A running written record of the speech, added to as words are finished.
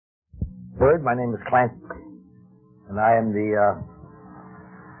Bird. My name is Clancy, and I am the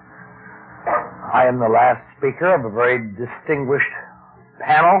last speaker of a very distinguished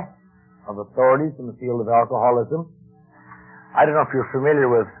panel of authorities in the field of alcoholism. I don't know if you're familiar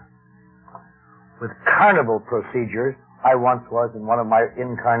with carnival procedures. I once was in one of my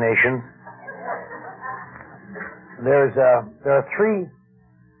incarnations. There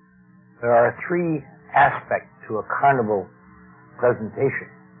are three aspects to a carnival presentation.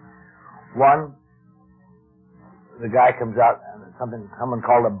 One, the guy comes out and someone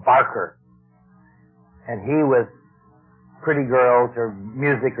called a barker, and he, with pretty girls or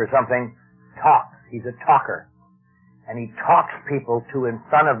music or something, talks. He's a talker, and he talks people to in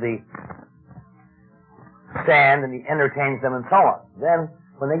front of the stand, and he entertains them and so on. Then,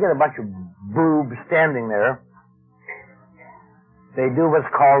 when they get a bunch of boobs standing there, they do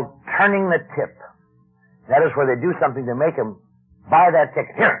what's called turning the tip. That is where they do something to make them buy that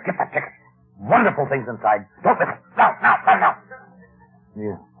ticket. Here, get that ticket. Wonderful things inside. Don't miss it. No.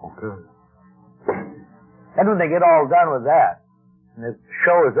 Yeah, okay. And when they get all done with that, and the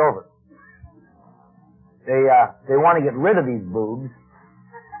show is over, they want to get rid of these boobs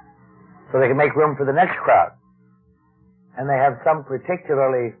so they can make room for the next crowd. And they have some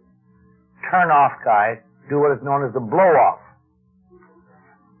particularly turn-off guy do what is known as the blow-off,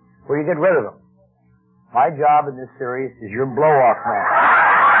 where you get rid of them. My job in this series is your blow-off man.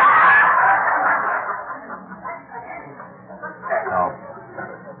 So,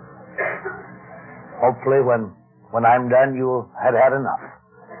 hopefully when I'm done, you have had enough.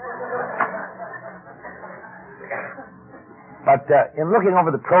 But in looking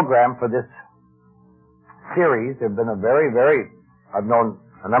over the program for this series, there have been I've known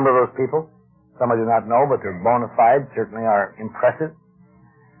a number of those people. Some I do not know, but they're bona fide, certainly are impressive.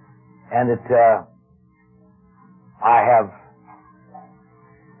 And I have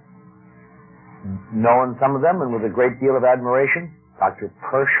known some of them, and with a great deal of admiration. Dr.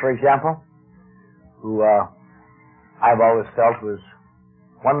 Persh, for example, who I've always felt was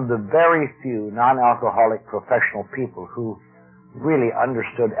one of the very few non-alcoholic professional people who really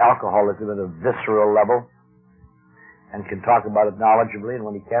understood alcoholism at a visceral level and can talk about it knowledgeably, and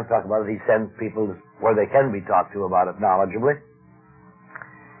when he can't talk about it, he sends people where they can be talked to about it knowledgeably.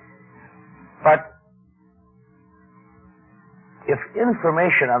 But if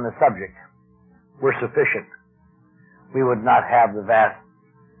information on the subject were sufficient, we would not have the vast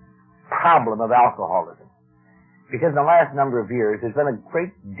problem of alcoholism. Because in the last number of years, there's been a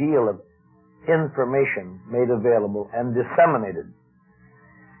great deal of information made available and disseminated.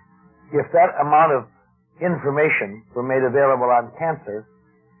 If that amount of information were made available on cancer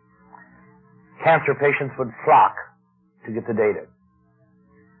patients would flock to get the data.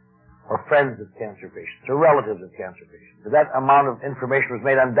 Or friends of cancer patients, or relatives of cancer patients. If that amount of information was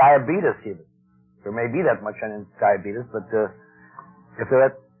made on diabetes even. There may be that much on diabetes, but if there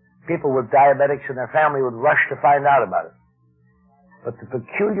were people with diabetics in their family would rush to find out about it. But the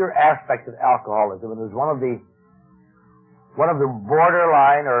peculiar aspect of alcoholism, it is one of the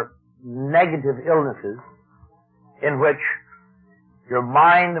borderline or negative illnesses in which your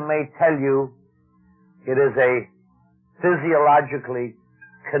mind may tell you it is a physiologically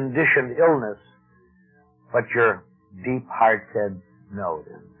conditioned illness, but your deep heart said, no, it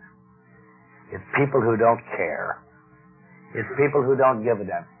isn't. It's people who don't care. It's people who don't give a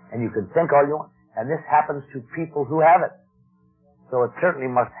damn. And you can think all you want. And this happens to people who have it. So it certainly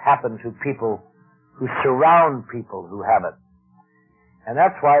must happen to people who surround people who have it. And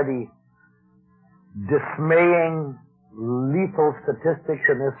that's why the dismaying, lethal statistics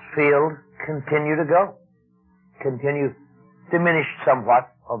in this field continue to go. Continue diminished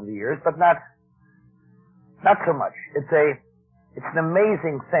somewhat over the years, but not so much. It's an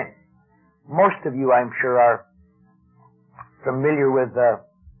amazing thing. Most of you, I'm sure, are familiar with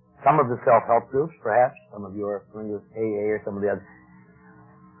some of the self-help groups, perhaps. Some of you are familiar with AA or some of the others.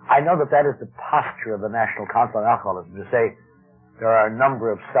 I know that is the posture of the National Council on Alcoholism, to say there are a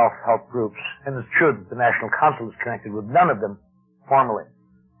number of self-help groups, and it's true that the National Council is connected with none of them formally.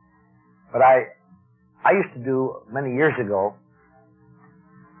 But I used to do, many years ago,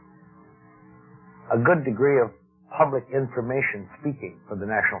 a good degree of public information speaking for the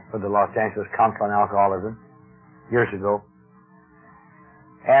Los Angeles Council on Alcoholism years ago.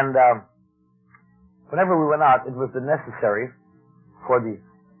 And whenever we went out, it was necessary for the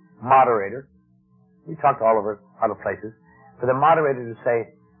moderator, we talked all over other places, for the moderator to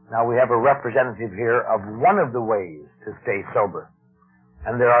say, now we have a representative here of one of the ways to stay sober.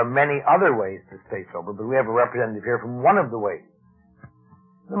 And there are many other ways to stay sober, but we have a representative here from one of the ways.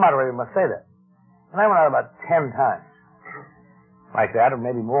 The moderator must say that. And I went out about 10 times like that, or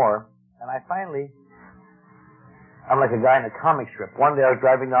maybe more, And I finally, I'm like a guy in a comic strip. One day I was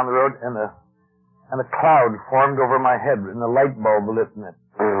driving down the road and a cloud formed over my head and the light bulb lit in it.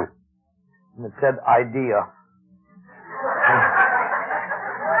 And it said idea.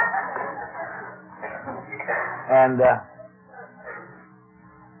 And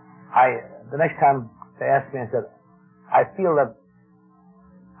the next time they asked me, I said, I feel that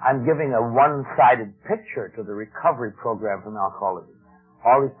I'm giving a one-sided picture to the recovery program from alcoholism.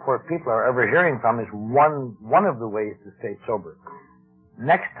 All these poor people are ever hearing from is one of the ways to stay sober.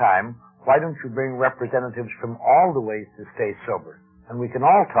 Next time, why don't you bring representatives from all the ways to stay sober? And we can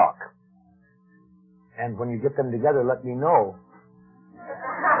all talk. And when you get them together, let me know.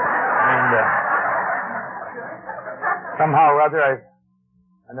 And somehow or other,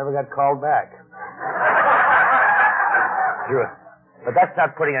 I never got called back. But that's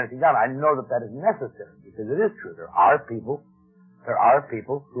not putting anything down. I know that that is necessary because it is true. There are people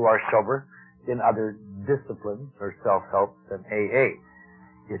who are sober in other disciplines or self-help than AA.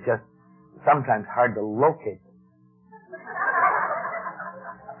 It's just sometimes hard to locate them.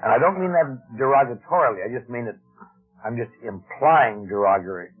 And I don't mean that derogatorily. I just mean that I'm just implying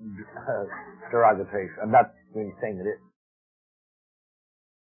derogatory. I'm not really saying it is.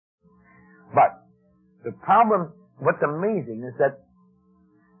 But the problem, what's amazing is that,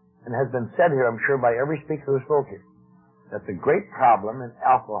 and has been said here, I'm sure, by every speaker who spoke here, that the great problem in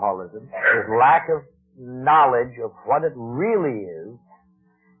alcoholism is lack of knowledge of what it really is,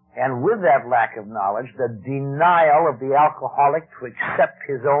 and with that lack of knowledge, the denial of the alcoholic to accept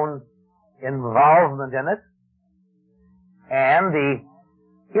his own involvement in it, and the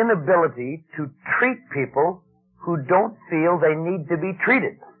inability to treat people who don't feel they need to be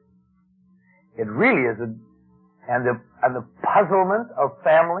treated. It really is and the puzzlement of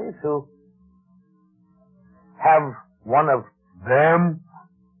families who have one of them,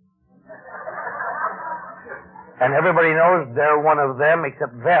 and everybody knows they're one of them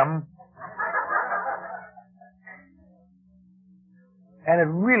except them. And it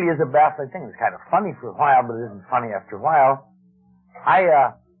really is a baffling thing. It's kind of funny for a while, but it isn't funny after a while.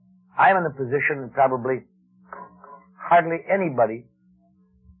 I'm in a position that probably hardly anybody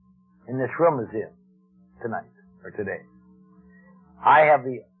in this room is in tonight or today. I have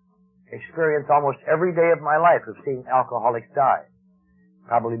the experience almost every day of my life of seeing alcoholics die.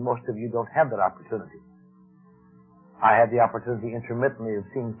 Probably most of you don't have that opportunity. I had the opportunity intermittently of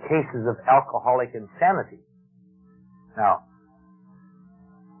seeing cases of alcoholic insanity. Now,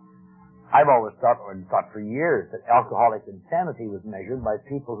 I've always thought for years that alcoholic insanity was measured by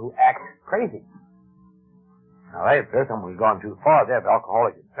people who act crazy. Now, if there's someone who's gone too far, they have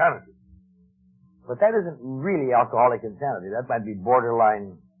alcoholic insanity. But that isn't really alcoholic insanity. That might be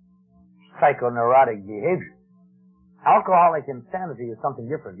borderline psychoneurotic behavior. Alcoholic insanity is something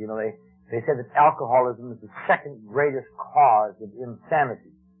different. You know, they say that alcoholism is the second greatest cause of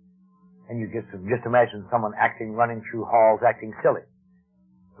insanity. And you just imagine someone running through halls, acting silly.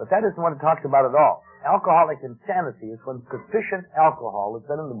 But that isn't what it talks about at all. Alcoholic insanity is when sufficient alcohol is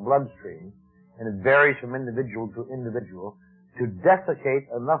then in the bloodstream, and it varies from individual to individual, to desiccate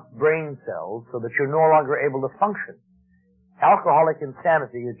enough brain cells so that you're no longer able to function. Alcoholic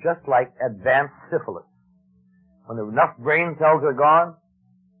insanity is just like advanced syphilis. When enough brain cells are gone,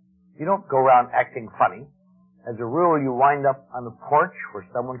 you don't go around acting funny. As a rule, you wind up on the porch where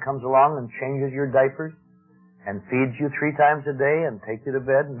someone comes along and changes your diapers and feeds you 3 times a day and takes you to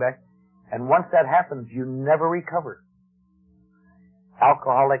bed and back. And once that happens, you never recover.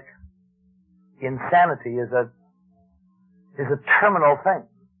 Alcoholic insanity is a terminal thing,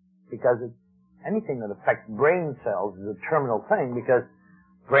 because anything that affects brain cells is a terminal thing, because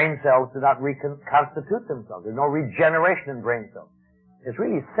brain cells do not reconstitute themselves. There's no regeneration in brain cells. It's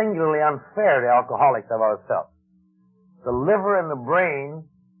really singularly unfair to alcoholics, I've always felt. The liver and the brain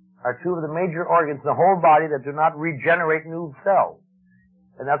are 2 of the major organs in the whole body that do not regenerate new cells.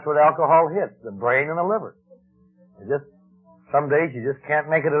 And that's what alcohol hits, the brain and the liver. Some days you just can't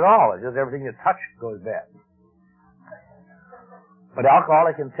make it at all. It's just everything you touch goes bad. But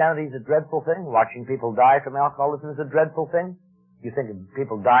alcoholic insanity is a dreadful thing. Watching people die from alcoholism is a dreadful thing. You think of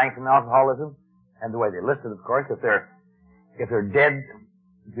people dying from alcoholism, and the way they list it, of course, if they're dead,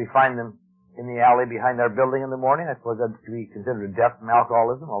 we find them in the alley behind our building in the morning. I suppose that would be considered a death from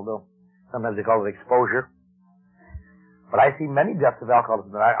alcoholism, although sometimes they call it exposure. But I see many deaths of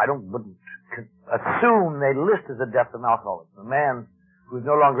alcoholism that I wouldn't assume they list as a death from alcoholism. A man who's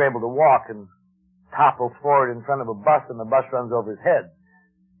no longer able to walk and topples forward in front of a bus and the bus runs over his head.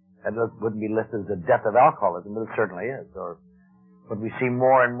 That wouldn't be listed as a death of alcoholism, but it certainly is. Or what we see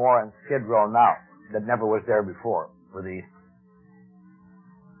more and more on Skid Row now that never was there before, where the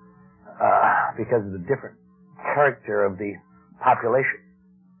because of the different character of the population.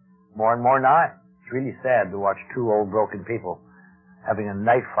 More and more knives. It's really sad to watch two old broken people having a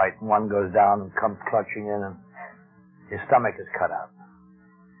knife fight, and one goes down and comes clutching in and his stomach is cut out.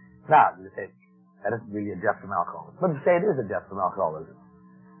 Now, you say, that isn't really a death from alcoholism. But to say it is a death from alcoholism.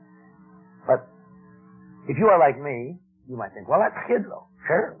 But if you are like me, you might think, well, that's Skid Row.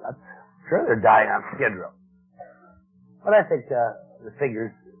 Sure, they're dying on Skid Row. But I think the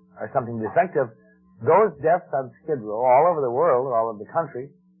figures are something defective. Those deaths on Skid Row all over the world, all over the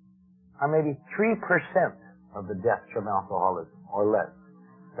country, are maybe 3% of the deaths from alcoholism or less.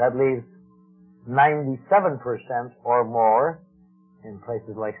 That leaves 97% or more in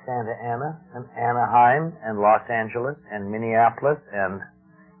places like Santa Ana and Anaheim and Los Angeles and Minneapolis and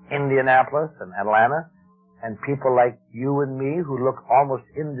Indianapolis and Atlanta, and people like you and me who look almost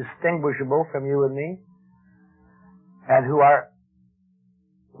indistinguishable from you and me, and who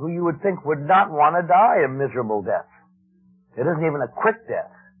you would think would not want to die a miserable death. It isn't even a quick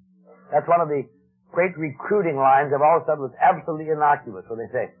death. That's one of the great recruiting lines I've always thought was absolutely innocuous, when they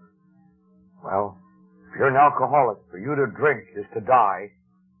say, well, if you're an alcoholic, for you to drink is to die.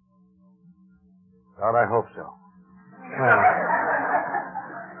 God, I hope so. Well,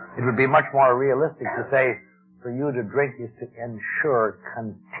 it would be much more realistic to say, for you to drink is to ensure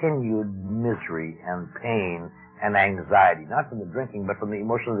continued misery and pain and anxiety, not from the drinking, but from the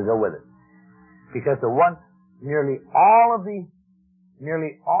emotions that go with it. Because nearly all of the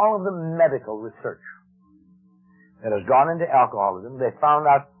medical research that has gone into alcoholism, they found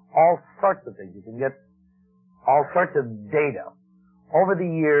out all sorts of things. You can get all sorts of data. Over the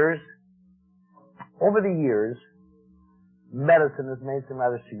years, medicine has made some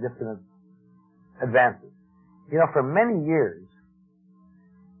rather significant advances. You know, for many years,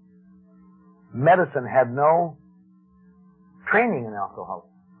 medicine had no training in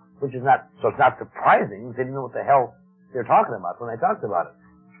alcoholism, which is not, so it's not surprising. They didn't know what the hell they're talking about when they talked about it,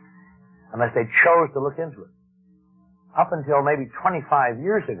 unless they chose to look into it. Up until maybe 25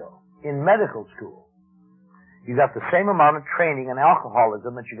 years ago, in medical school, you got the same amount of training in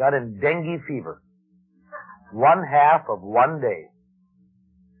alcoholism that you got in dengue fever. 1/2 of one day.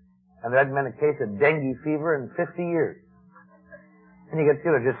 And there hadn't been a case of dengue fever in 50 years. And you get,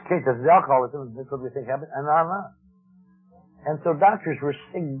 just case, this is alcoholism, this is what we think happens, and on and on. And so doctors were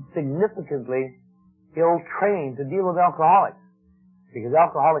significantly ill-trained to deal with alcoholics. Because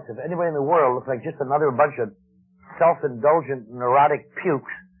alcoholics, if anybody in the world, looks like just another bunch of self-indulgent, neurotic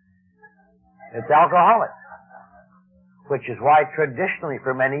pukes, it's alcoholics. Which is why traditionally,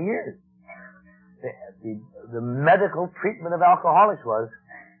 for many years, the medical treatment of alcoholics was,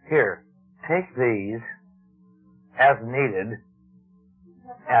 here, take these as needed,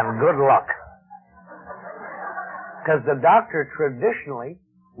 and good luck. Because the doctor traditionally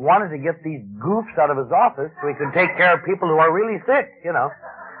wanted to get these goofs out of his office so he could take care of people who are really sick, you know.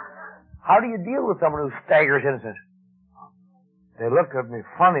 How do you deal with someone who staggers in and says, they looked at me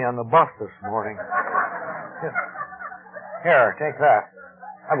funny on the bus this morning. Here, take that.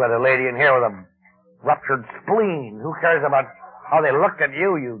 I've got a lady in here with a ruptured spleen. Who cares about how they look at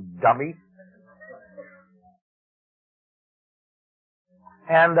you, you dummy?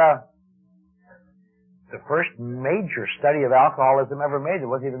 And the first major study of alcoholism ever made, it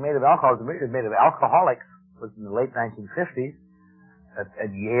wasn't even made of alcoholism, it was made of alcoholics, was in the late 1950s at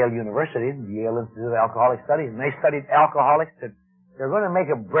Yale University, the Yale Institute of Alcoholic Studies, and they studied alcoholics that they're going to make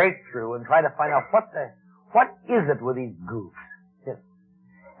a breakthrough and try to find out what is it with these goofs. Yes.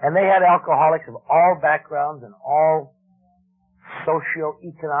 And they had alcoholics of all backgrounds and all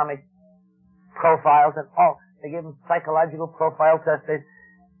socio-economic profiles and all. They gave them psychological profile tests. They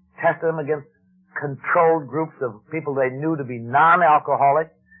tested them against controlled groups of people they knew to be non-alcoholic.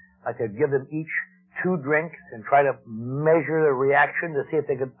 Like they'd give them each 2 drinks and try to measure the reaction to see if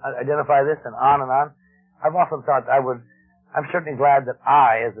they could identify this, and on and on. I've often thought I'm certainly glad that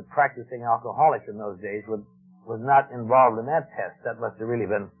I, as a practicing alcoholic in those days, was not involved in that test. That must have really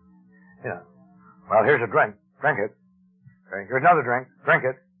been, well, here's a drink. Drink it. Here's another drink. Drink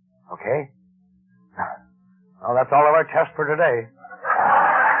it. Okay. Well, that's all of our tests for today.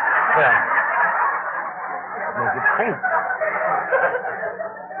 Yeah. Make it crazy.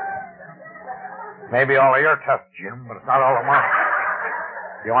 Maybe all of your tests, Jim, but it's not all of mine.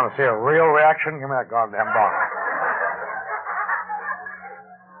 You want to see a real reaction? Give me that goddamn bottle.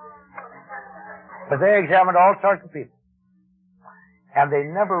 But they examined all sorts of people. And they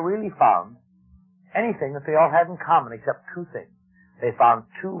never really found anything that they all had in common except 2 things. They found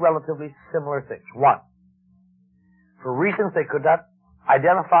 2 relatively similar things. One, for reasons they could not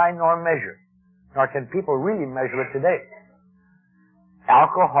identify nor measure, nor can people really measure it today,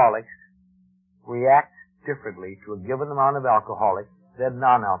 alcoholics react differently to a given amount of alcoholic than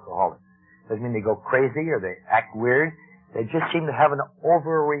non-alcoholics. Doesn't mean they go crazy or they act weird. They just seem to have an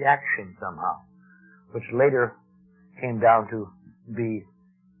overreaction somehow, which later came down to be,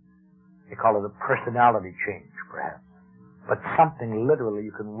 they call it a personality change, perhaps. But something literally,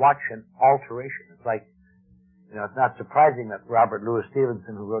 you can watch an alteration. It's like, it's not surprising that Robert Louis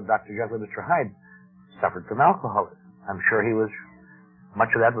Stevenson, who wrote Dr. Jekyll and Mr. Hyde, suffered from alcoholism. I'm sure much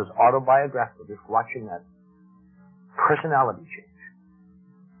of that was autobiographical, just watching that personality change.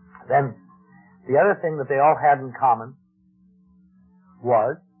 Then, the other thing that they all had in common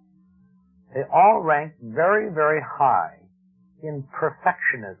was they all ranked very, very high in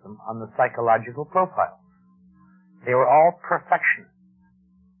perfectionism on the psychological profile. They were all perfectionists.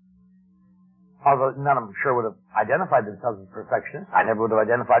 Although none of them sure would have identified themselves as perfectionists. I never would have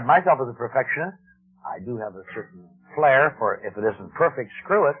identified myself as a perfectionist. I do have a certain flair for if it isn't perfect,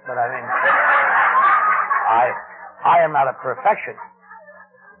 screw it, but I mean, I am not a perfectionist.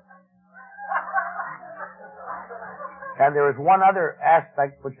 And there was one other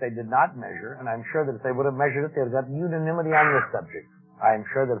aspect which they did not measure, and I'm sure that if they would have measured it, they would have got unanimity on this subject. I'm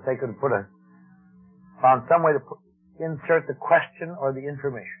sure that if they could have found some way to insert the question or the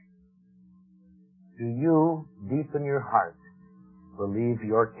information. Do you, deep in your heart, believe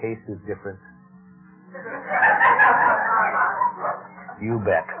your case is different? You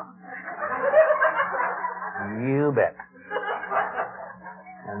bet. You bet.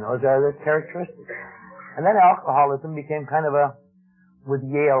 And those are the characteristics. And then alcoholism became kind of with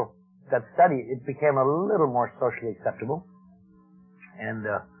Yale, that study, it became a little more socially acceptable. And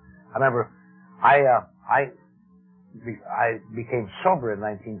I remember I became sober in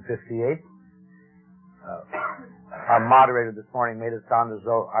 1958. Our moderator this morning made it sound as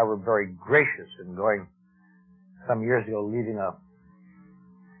though I were very gracious in going some years ago,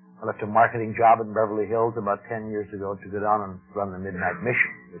 I left a marketing job in Beverly Hills about 10 years ago to go down and run the Midnight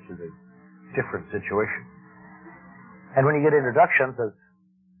Mission, which is a different situation. And when you get introductions, as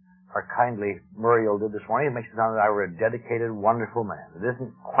our kindly Muriel did this morning, it makes it sound that I were a dedicated, wonderful man. It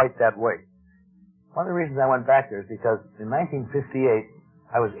isn't quite that way. One of the reasons I went back there is because in 1958,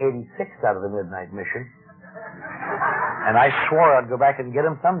 I was 86th out of the Midnight Mission, and I swore I'd go back and get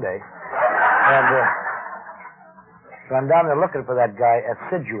him someday. And so I'm down there looking for that guy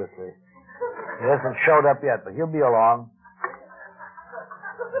assiduously. He hasn't showed up yet, but he'll be along.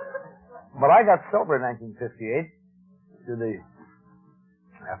 But I got sober in 1958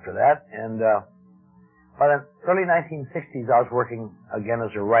 after that, and by the early 1960s I was working again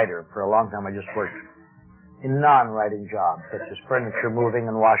as a writer. For a long time I just worked in non-writing jobs, such as furniture moving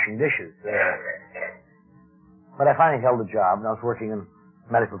and washing dishes. But I finally held a job, and I was working in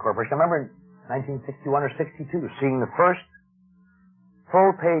medical corporation. I remember in 1961 or 62 seeing the first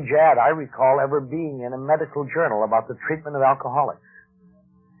full-page ad I recall ever being in a medical journal about the treatment of alcoholics.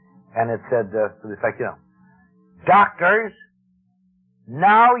 And it said, to the effect, doctors,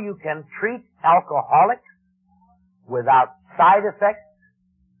 now you can treat alcoholics without side effects,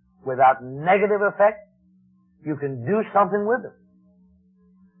 without negative effects. You can do something with them.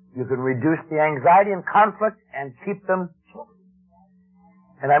 You can reduce the anxiety and conflict and keep them.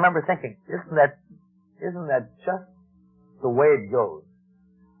 And I remember thinking, isn't that just the way it goes?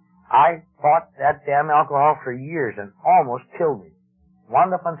 I fought that damn alcohol for years and almost killed me.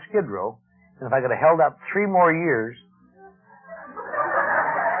 Wound up on Skid Row, and if I could have held out 3 more years,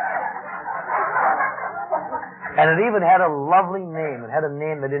 and it even had a lovely name. It had a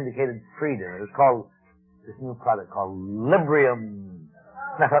name that indicated freedom. It was called, this new product called Librium.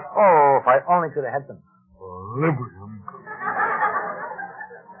 And I thought, oh, if I only could have had some Librium.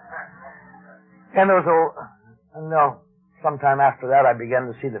 And there was sometime after that I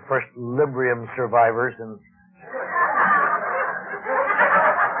began to see the first Librium survivors, and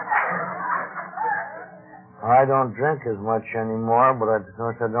I don't drink as much anymore, but of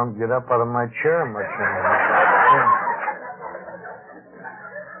course I don't get up out of my chair much anymore.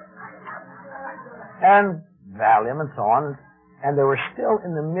 And Valium and so on. And there were still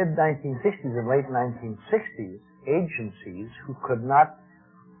in the mid-1960s and late 1960s agencies who could not,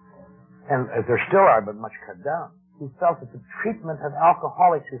 and there still are, but much cut down, who felt that the treatment of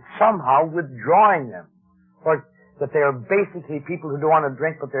alcoholics is somehow withdrawing them. Or that they are basically people who don't want to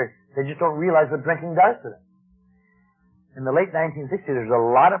drink, but they just don't realize what drinking does to them. In the late 1960s, there was a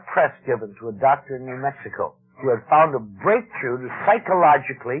lot of press given to a doctor in New Mexico who had found a breakthrough to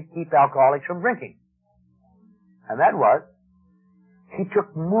psychologically keep alcoholics from drinking. And that was, he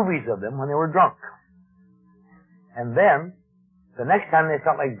took movies of them when they were drunk. And then, the next time they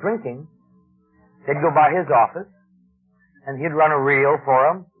felt like drinking, they'd go by his office, and he'd run a reel for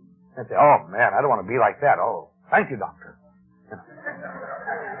them, I'd say, oh man, I don't want to be like that. Oh, thank you, doctor.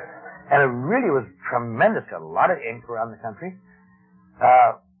 And it really was tremendous. Got a lot of ink around the country.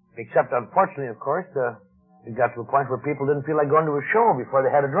 Except, unfortunately, of course, it got to a point where people didn't feel like going to a show before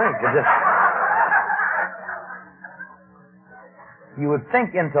they had a drink. It just... You would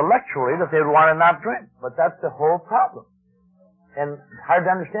think intellectually that they would want to not drink, but that's the whole problem. And it's hard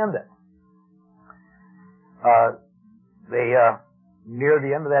to understand that. Near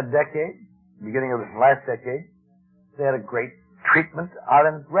the end of that decade, beginning of the last decade, they had a great treatment out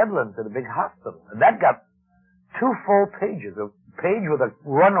in Redlands at a big hospital. And that got 2 full pages, a page with a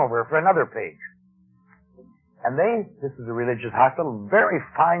run over for another page. And this is a religious hospital, very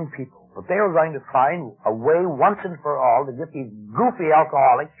fine people, but they were going to find a way once and for all to get these goofy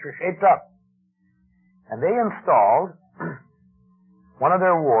alcoholics shaped up. And they installed one of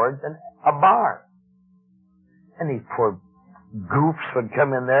their wards in a bar. And these poor goofs would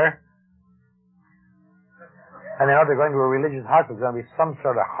come in there, and they know they're going to a religious hospital. There's going to be some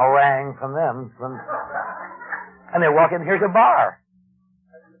sort of harangue from them. And they walk in, here's a bar.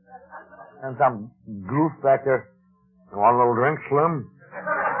 And some goof back there, want a little drink, Slim?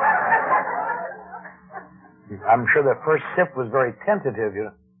 I'm sure the first sip was very tentative, you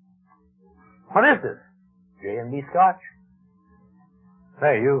know. What is this? J&B Scotch.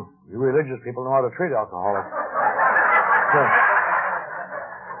 Hey, you religious people know how to treat alcoholics.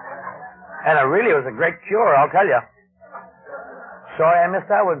 And it really was a great cure, I'll tell you. Sorry I missed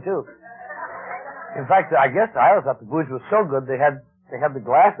that one, too. In fact, I guess I always thought the booze was so good they had the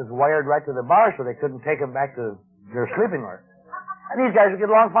glasses wired right to the bar so they couldn't take them back to their sleeping quarters. And these guys would get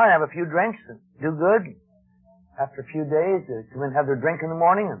along fine, have a few drinks, and do good. After a few days, they'd come in and have their drink in the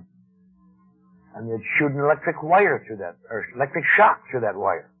morning, and they'd shoot an electric wire through that, or electric shock through that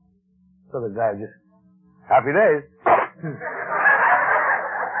wire. So the guy would just, happy days.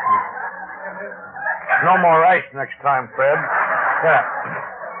 No more ice next time, Fred. Yeah.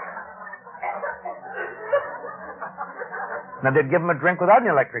 Now, they'd give him a drink without an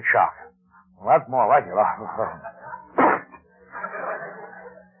electric shock. Well, that's more like it.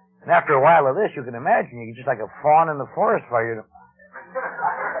 And after a while of this, you can imagine, you get just like a fawn in the forest fire.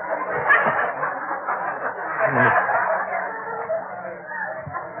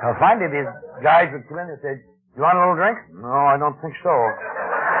 Now, finally, these guys would come in and say, you want a little drink? No, I don't think so.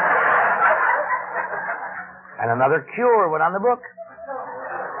 And another cure went on the book.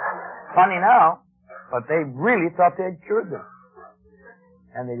 Funny now, but they really thought they had cured them.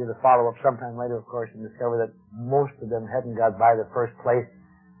 And they did a follow-up sometime later, of course, and discovered that most of them hadn't got by the first place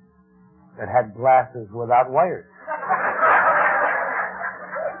that had glasses without wires.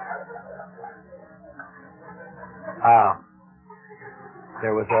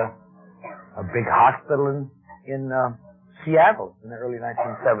 There was a big hospital in Seattle in the early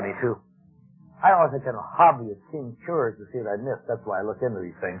 1972. I always had kind of a hobby of seeing cures to see what I missed. That's why I look into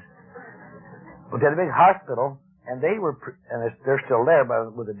these things. But they had a big hospital, and they're still there,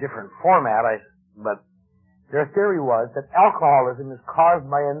 but with a different format. But their theory was that alcoholism is caused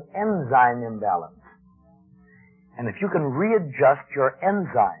by an enzyme imbalance. And if you can readjust your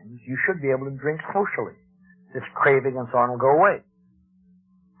enzymes, you should be able to drink socially. This craving and so on will go away.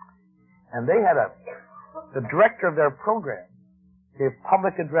 And they had the director of their program gave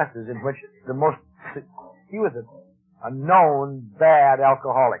public addresses in which he was a known bad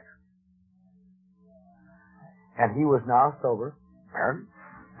alcoholic. And he was now sober, apparently,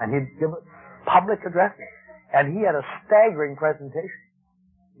 and he'd give public addresses. And he had a staggering presentation.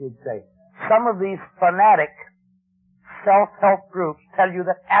 He'd say, some of these fanatic self-help groups tell you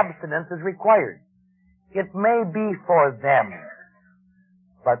that abstinence is required. It may be for them,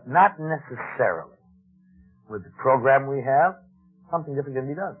 but not necessarily. With the program we have, something different can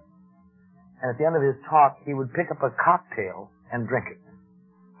be done. And at the end of his talk, he would pick up a cocktail and drink it.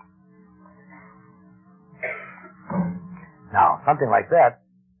 Now, something like that,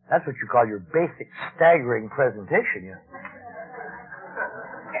 that's what you call your basic staggering presentation.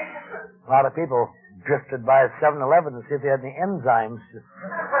 A lot of people drifted by a 7-Eleven to see if they had any enzymes.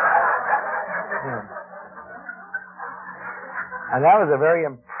 And that was a very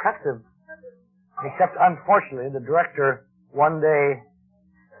impressive, except unfortunately, the director one day,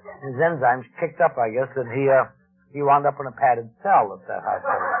 his enzymes kicked up, I guess, and he wound up in a padded cell at that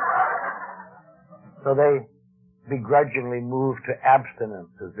hospital. So they begrudgingly moved to abstinence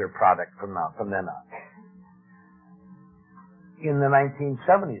as their product from then on. In the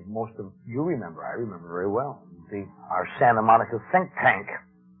 1970s, most of you remember, I remember very well, our Santa Monica think tank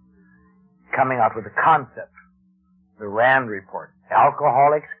coming out with a concept, the RAND report.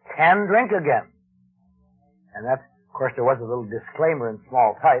 Alcoholics can drink again. And that's, of course, there was a little disclaimer in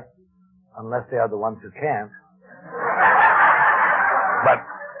small type. unless they are the ones who can't.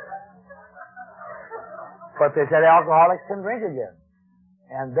 But they said alcoholics can drink again.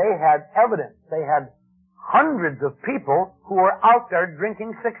 And they had evidence. They had hundreds of people who were out there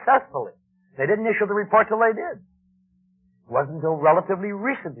drinking successfully. They didn't issue the report till they did. It wasn't until relatively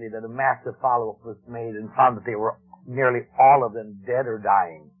recently that a massive follow-up was made and found that they were nearly all of them dead or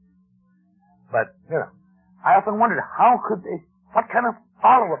dying. But, I often wondered, what kind of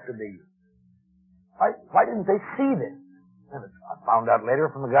follow-up did they use? Why didn't they see this? And I found out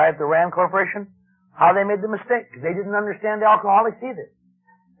later from the guy at the Rand Corporation how they made the mistake, because they didn't understand the alcoholics either.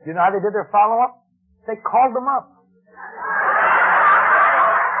 You know how they did their follow-up? They called them up.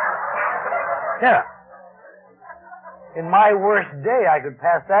 Yeah. In my worst day, I could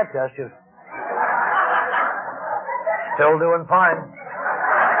pass that test. Just still doing fine.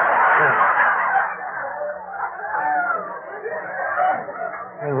 Yeah.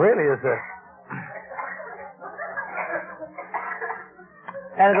 It really is a...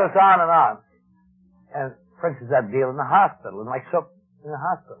 And it goes on and on. And, for instance, that deal in the hospital, and like soap in the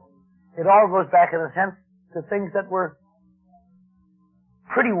hospital. It all goes back, in a sense, to things that were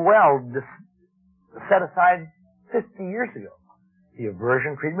pretty well set aside 50 years ago. The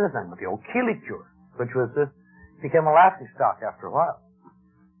aversion treatment is done with the old Keeley cure, which became a laughing stock after a while.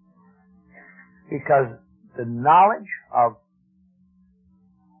 Because the knowledge of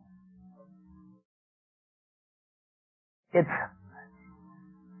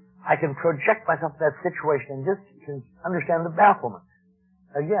I can project myself in that situation and just can understand the bafflement.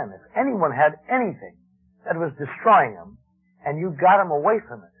 Again, if anyone had anything that was destroying them and you got them away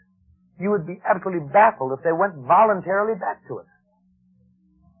from it, you would be absolutely baffled if they went voluntarily back to it.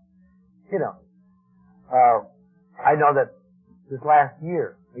 I know that this last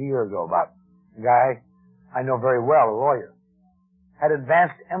year, a year ago about, a guy I know very well, a lawyer, had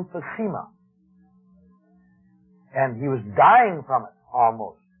advanced emphysema. And he was dying from it,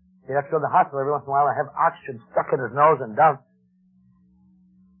 almost. He'd have to go to the hospital every once in a while and have oxygen stuck in his nose and down.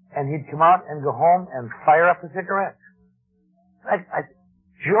 And he'd come out and go home and fire up a cigarette. I said,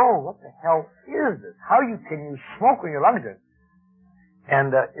 Joe, what the hell is this? How can you smoke when your lungs are?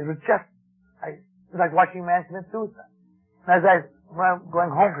 And it was just, it was like watching a man commit suicide. And as when I was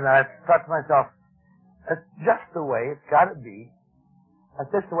going home tonight, I thought to myself, that's just the way it's got to be.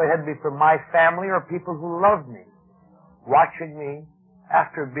 That's just the way it had to be for my family or people who loved me, watching me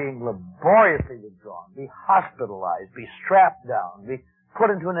after being laboriously withdrawn, be hospitalized, be strapped down, be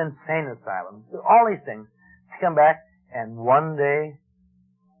put into an insane asylum, do all these things, to come back and one day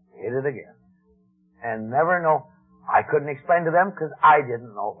hit it again. And never know. I couldn't explain to them because I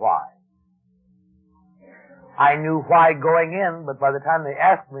didn't know why. I knew why going in, but by the time they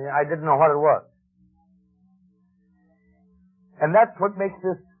asked me, I didn't know what it was. And that's what makes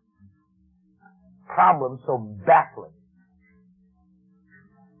this problem so baffling.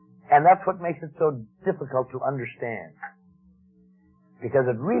 And that's what makes it so difficult to understand. Because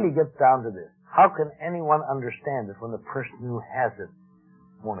it really gets down to this. How can anyone understand it when the person who has it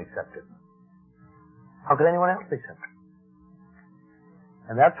won't accept it? How can anyone else accept it?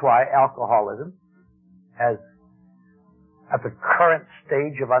 And that's why alcoholism has, at the current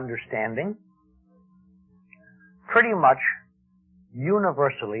stage of understanding, pretty much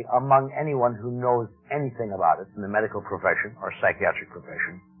universally among anyone who knows anything about it in the medical profession or psychiatric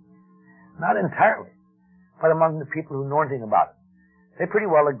profession, not entirely, but among the people who know anything about it, they pretty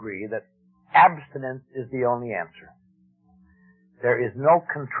well agree that abstinence is the only answer. There is no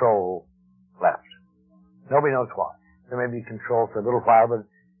control left. Nobody knows why. There may be control for a little while, but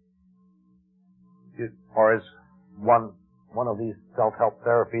or as one of these self-help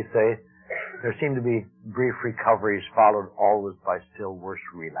therapies say, there seem to be brief recoveries followed always by still worse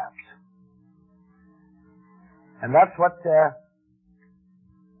relapse. And that's what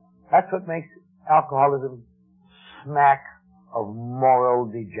makes alcoholism smack of moral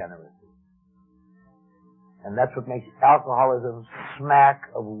degeneracy. And that's what makes alcoholism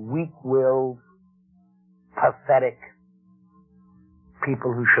smack of weak-willed, pathetic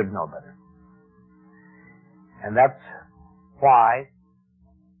people who should know better. And that's why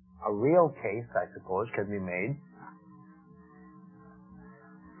a real case, I suppose, can be made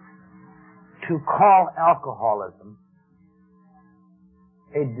to call alcoholism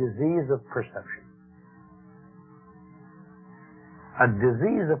a disease of perception. A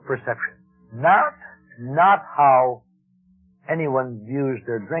disease of perception. Not how anyone views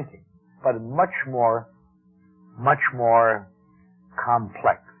their drinking, but much more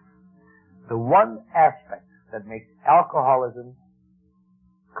complex. The one aspect that makes alcoholism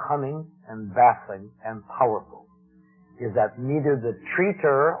cunning and baffling and powerful is that neither the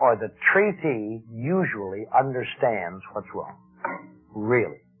treater or the treatee usually understands what's wrong.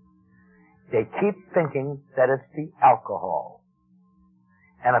 Really. They keep thinking that it's the alcohol.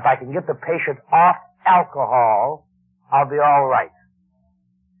 And if I can get the patient off alcohol, I'll be all right.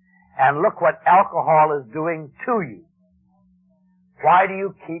 And look what alcohol is doing to you. Why do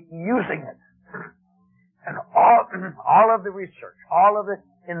you keep using it? And all of the research, all of the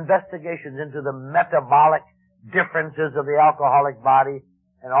investigations into the metabolic differences of the alcoholic body,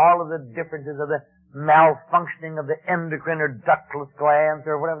 and all of the differences of the malfunctioning of the endocrine or ductless glands,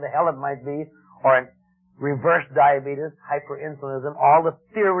 or whatever the hell it might be, or in reverse diabetes, hyperinsulinism, all the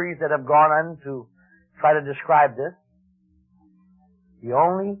theories that have gone on to try to describe this, the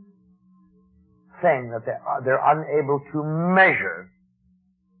only thing that they're unable to measure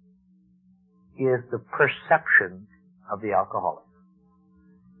is the perception of the alcoholic.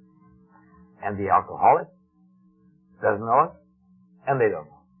 And the alcoholic doesn't know it, and they don't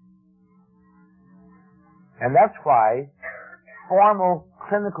know. And that's why formal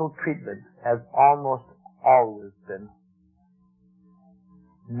clinical treatment has almost always been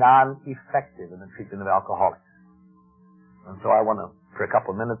non-effective in the treatment of alcoholics. And so I want to, for a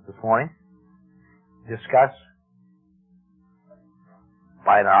couple of minutes this morning, discuss,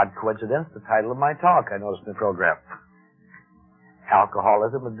 by an odd coincidence, the title of my talk I noticed in the program.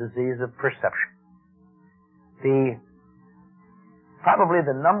 Alcoholism, a disease of perception. Probably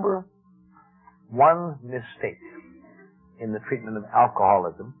the number one mistake in the treatment of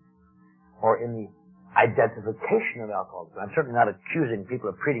alcoholism, or in the identification of alcoholism. I'm certainly not accusing people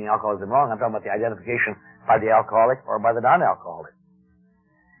of treating alcoholism wrong. I'm talking about the identification by the alcoholic or by the non-alcoholic.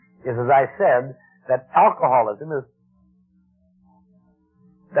 Is, as I said, that alcoholism is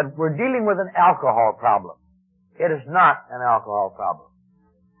that we're dealing with an alcohol problem. It is not an alcohol problem.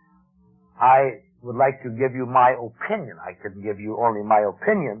 I would like to give you my opinion. I can give you only my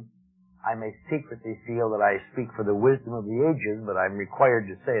opinion. I may secretly feel that I speak for the wisdom of the ages, but I'm required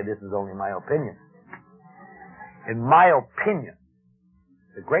to say this is only my opinion. In my opinion,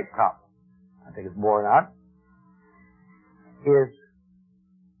 the great problem, I think it's borne out, is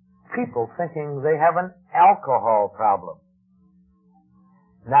people thinking they have an alcohol problem.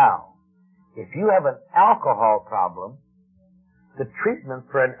 Now, if you have an alcohol problem, the treatment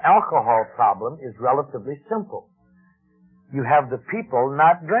for an alcohol problem is relatively simple. You have the people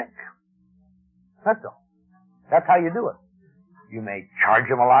not drink. That's all. That's how you do it. You may charge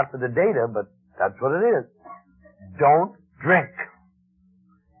them a lot for the data, but that's what it is. Don't drink.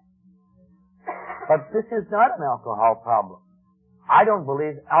 But this is not an alcohol problem. I don't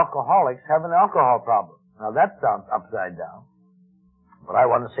believe alcoholics have an alcohol problem. Now that sounds upside down. But I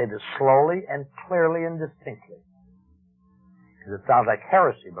want to say this slowly and clearly and distinctly. Because it sounds like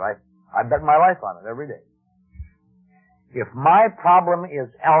heresy, but I bet my life on it every day. If my problem is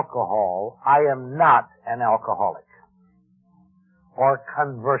alcohol, I am not an alcoholic. Or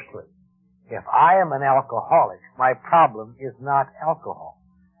conversely, if I am an alcoholic, my problem is not alcohol.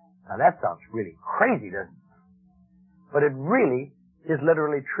 Now that sounds really crazy, doesn't it? But it really is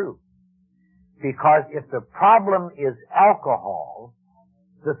literally true. Because if the problem is alcohol,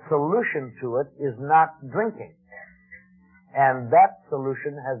 the solution to it is not drinking. And that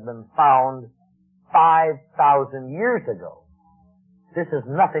solution has been found 5,000 years ago. This is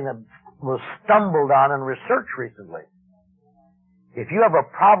nothing that was stumbled on in research recently. If you have a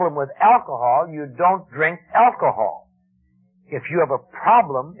problem with alcohol, you don't drink alcohol. If you have a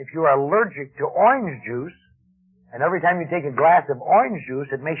problem, if you are allergic to orange juice, and every time you take a glass of orange juice,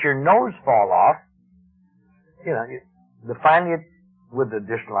 it makes your nose fall off, finally, with the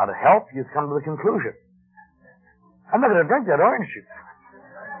additional lot of help, you come to the conclusion, I'm not going to drink that orange juice.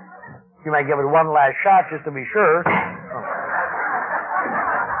 You might give it one last shot just to be sure.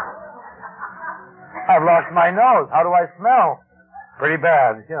 I've lost my nose. How do I smell? Pretty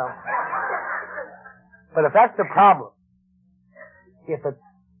bad, But if that's the problem, if it's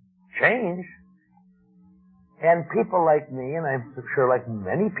change, and people like me, and I'm sure like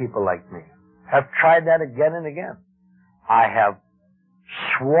many people like me, have tried that again and again. I have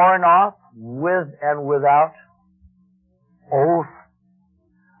sworn off with and without oath.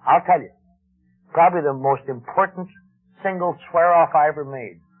 I'll tell you, probably the most important single swear-off I ever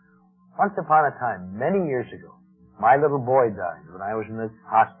made. Once upon a time, many years ago, my little boy died when I was in the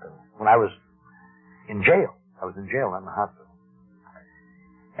hospital, when I was in jail. I was in jail, not in the hospital.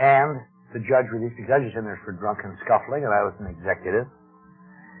 And the judge released the judges in there for drunken scuffling, and I was an executive.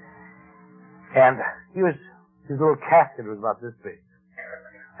 And his little casket was about this big.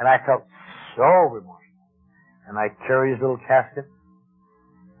 And I felt so remorseful. And I carried his little casket.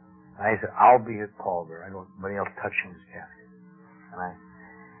 And I said, I'll be at Paulder. I don't want anybody else touching this casket. And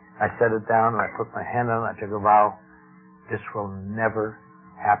I set it down and I put my hand on it and I took a vow, this will never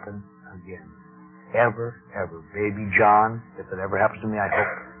happen again. Ever, ever. Baby John, if it ever happens to me,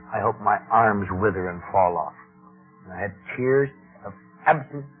 I hope my arms wither and fall off. And I had tears of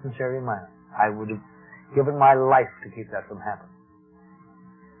absolute sincerity in my eyes. I would have given my life to keep that from happening.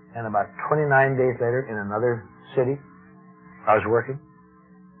 And about 29 days later, in another city, I was working.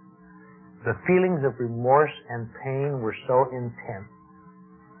 The feelings of remorse and pain were so intense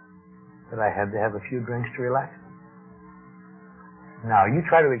that I had to have a few drinks to relax. Now, you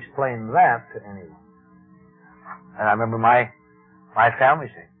try to explain that to anyone. And I remember my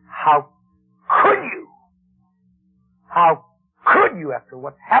family saying, how could you? How could you, after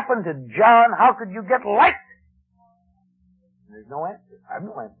what happened to John, how could you get like this? And there's no answer. I have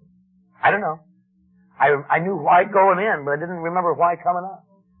no answer. I don't know. I knew why going in, but I didn't remember why coming out.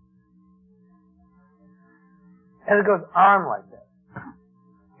 And it goes on like that.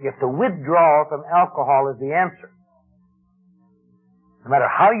 If the withdrawal from alcohol is the answer, no matter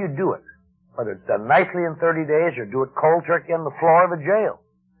how you do it, whether it's done nicely in 30 days or do it cold turkey on the floor of a jail,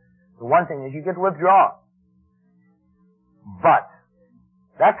 the one thing is you get withdrawn. But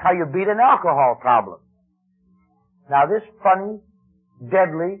that's how you beat an alcohol problem. Now this funny,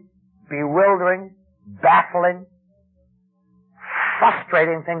 deadly, bewildering, baffling,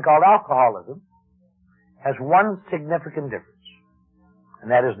 frustrating thing called alcoholism has one significant difference,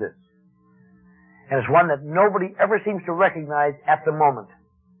 and that is this. And it's one that nobody ever seems to recognize at the moment,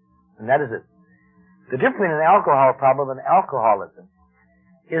 and that is this. The difference between an alcohol problem and alcoholism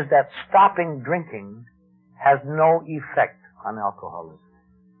is that stopping drinking has no effect on alcoholism.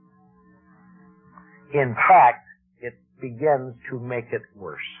 In fact, it begins to make it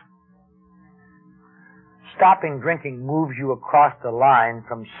worse. Stopping drinking moves you across the line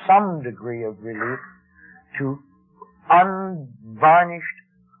from some degree of relief to unvarnished,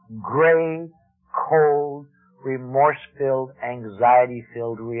 gray, cold, remorse-filled,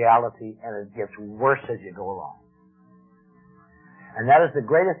 anxiety-filled reality, and it gets worse as you go along. And that is the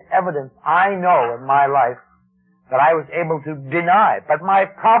greatest evidence I know in my life that I was able to deny. But my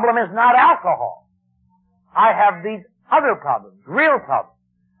problem is not alcohol. I have these other problems, real problems.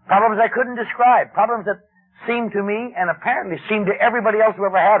 Problems I couldn't describe. Problems that seem to me, and apparently seem to everybody else who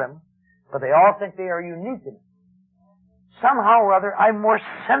ever had them, but they all think they are unique in it. Somehow or other, I'm more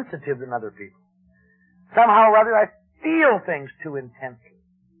sensitive than other people. Somehow or other, I feel things too intensely.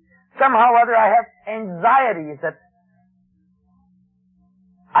 Somehow or other, I have anxieties that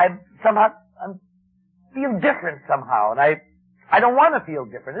I feel different somehow, and I don't want to feel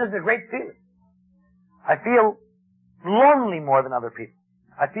different. This is a great feeling. I feel lonely more than other people.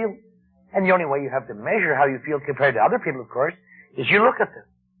 And the only way you have to measure how you feel compared to other people, of course, is you look at them.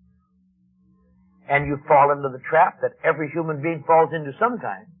 And you fall into the trap that every human being falls into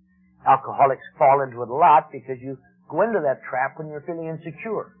sometime. Alcoholics fall into it a lot because you go into that trap when you're feeling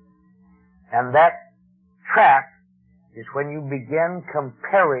insecure. And that trap is when you begin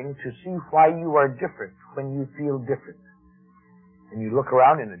comparing to see why you are different when you feel different. And you look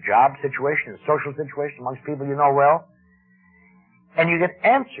around in a job situation, a social situation, amongst people you know well, and you get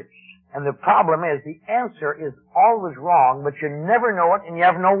answers. And the problem is the answer is always wrong, but you never know it and you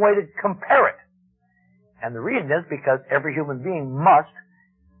have no way to compare it. And the reason is because every human being must,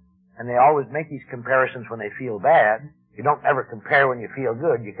 and they always make these comparisons when they feel bad. You don't ever compare when you feel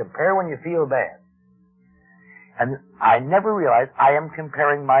good. You compare when you feel bad. And I never realized I am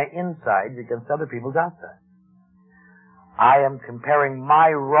comparing my insides against other people's outsides. I am comparing my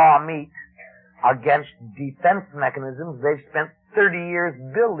raw meat against defense mechanisms they've spent 30 years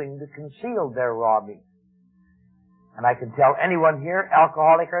building to conceal their raw meat. And I can tell anyone here,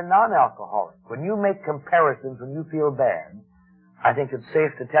 alcoholic or non-alcoholic, when you make comparisons when you feel bad, I think it's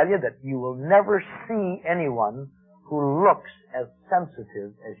safe to tell you that you will never see anyone who looks as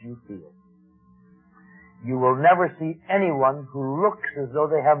sensitive as you feel. You will never see anyone who looks as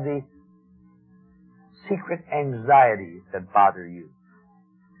though they have the secret anxieties that bother you.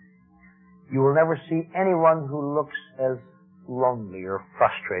 You will never see anyone who looks as lonely or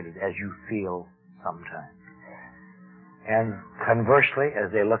frustrated as you feel sometimes. And conversely,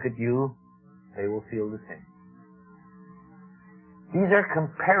 as they look at you, they will feel the same. These are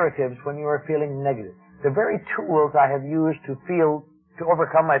comparatives when you are feeling negative. The very tools I have used to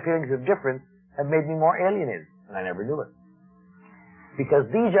overcome my feelings of difference have made me more alienated, and I never knew it. Because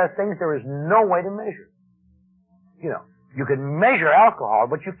these are things there is no way to measure. You know, you can measure alcohol,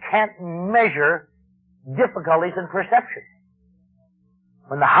 but you can't measure difficulties in perception.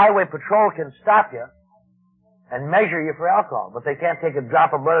 When the highway patrol can stop you and measure you for alcohol, but they can't take a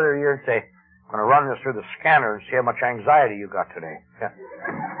drop of blood out of your ear and say, I'm going to run this through the scanner and see how much anxiety you got today. Yeah.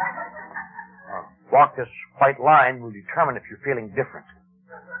 Walk this white line will determine if you're feeling different.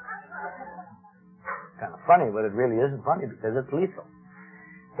 Kind of funny, but it really isn't funny because it's lethal.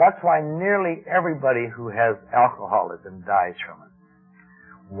 That's why nearly everybody who has alcoholism dies from it,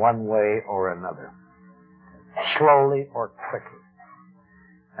 one way or another, slowly or quickly.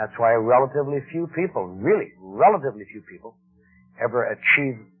 That's why relatively few people, really relatively few people, ever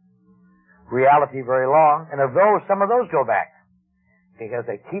achieve reality very long, and of those, some of those go back because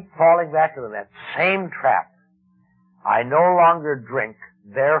they keep falling back into that same trap. I no longer drink,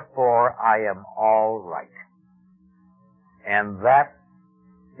 therefore I am all right. And that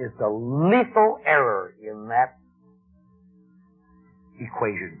is the lethal error in that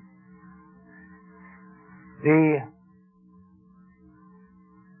equation. The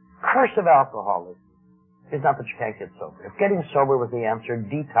curse of alcoholism is not that you can't get sober. If getting sober was the answer,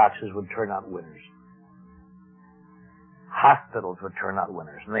 detoxes would turn out winners. Hospitals would turn out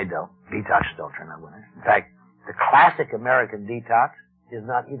winners, and they don't. Detoxes don't turn out winners. In fact, the classic American detox is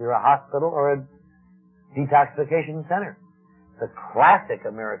not either a hospital or a detoxification center. The classic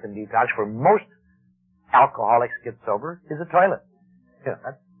American detox for most alcoholics get sober is a toilet. You know,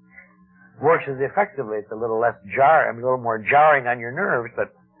 that works as effectively. It's a little less a little more jarring on your nerves,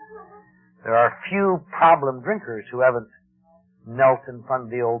 but there are few problem drinkers who haven't knelt in front of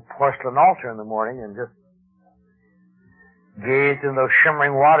the old porcelain altar in the morning and just gazed in those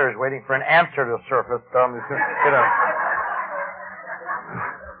shimmering waters waiting for an answer to surface.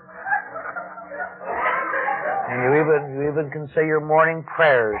 And you even can say your morning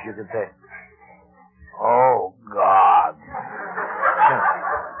prayers, you could say, oh, God.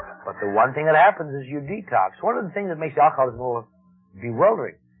 But the one thing that happens is you detox. One of the things that makes alcoholism a little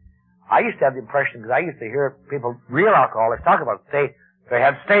bewildering, I used to have the impression, because I used to hear people, real alcoholics, talk about it, they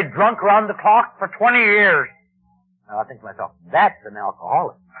had stayed drunk around the clock for 20 years. Now I think to myself, that's an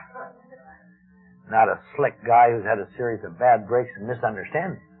alcoholic. Not a slick guy who's had a series of bad breaks and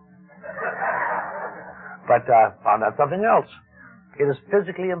misunderstandings. But found out something else. It is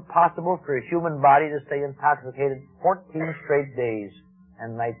physically impossible for a human body to stay intoxicated 14 straight days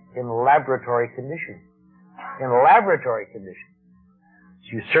and nights in laboratory conditions. In laboratory conditions.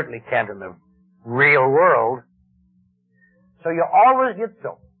 You certainly can't in the real world. So you always get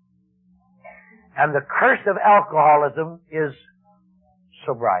so. And the curse of alcoholism is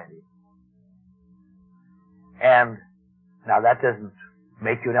sobriety. And now that doesn't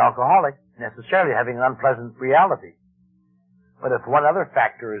make you an alcoholic, necessarily having an unpleasant reality. But if one other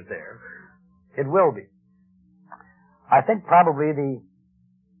factor is there, it will be. I think probably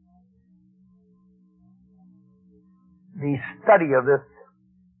the study of this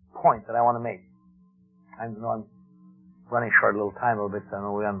point that I want to make. I know I'm running short a little time a little bit, so I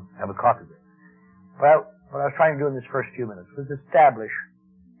know we have a coffee break. Well, what I was trying to do in this first few minutes was establish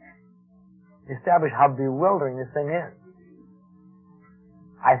how bewildering this thing is.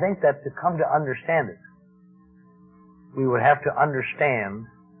 I think that to come to understand it, we would have to understand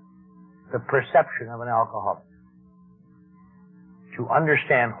the perception of an alcoholic. To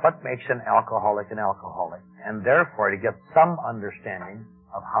understand what makes an alcoholic, and therefore to get some understanding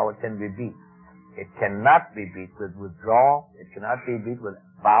of how it can be beat. It cannot be beat with withdrawal. It cannot be beat with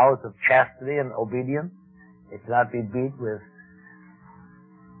vows of chastity and obedience. It cannot be beat with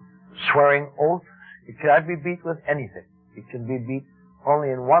swearing oaths. It cannot be beat with anything. It can be beat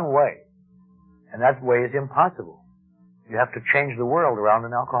only in one way. And that way is impossible. You have to change the world around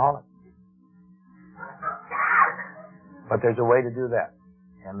an alcoholic. But there's a way to do that.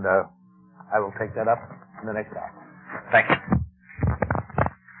 And I will take that up in the next hour. Thank you.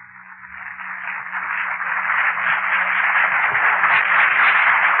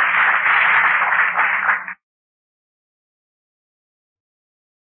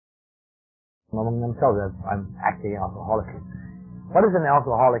 Among themselves, I'm acting alcoholically. What is an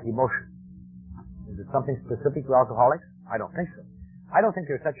alcoholic emotion? Is it something specific to alcoholics? I don't think so. I don't think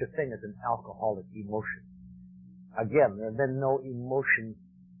there's such a thing as an alcoholic emotion. Again, there have been no emotions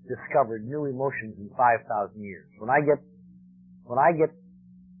discovered, new emotions in 5,000 years. When I get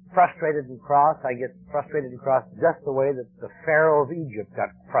frustrated and cross, I get frustrated and cross just the way that the Pharaoh of Egypt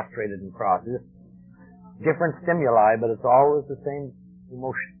got frustrated and cross. It's different stimuli, but it's always the same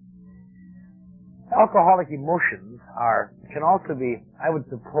emotion. Alcoholic emotions can also be, I would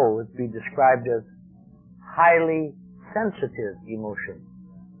suppose, be described as highly sensitive emotions.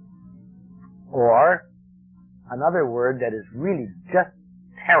 Or another word that is really just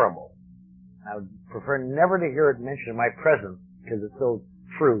terrible. I would prefer never to hear it mentioned in my presence because it's so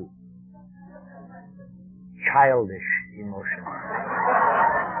true. childish emotions.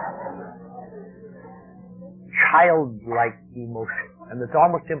 Childlike emotions. And it's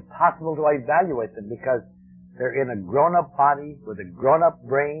almost impossible to evaluate them because they're in a grown-up body, with a grown-up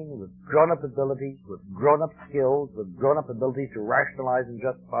brain, with grown-up abilities, with grown-up skills, with grown-up abilities to rationalize and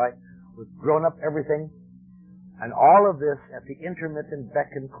justify, with grown-up everything. And all of this at the intermittent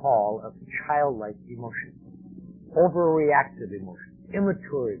beck and call of childlike emotions. Overreactive emotions.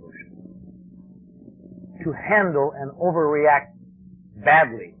 Immature emotions. To handle and overreact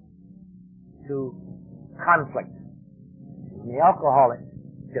badly to conflict. When the alcoholic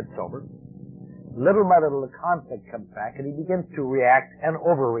gets sober, little by little the conflict comes back and he begins to react and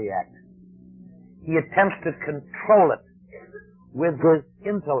overreact. He attempts to control it with his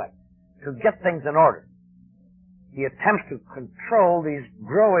intellect to get things in order. He attempts to control these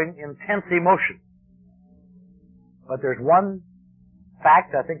growing, intense emotions. But there's one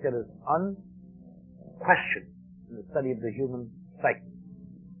fact I think that is unquestioned in the study of the human psyche.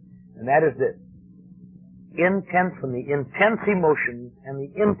 And that is this. When the intense emotions and the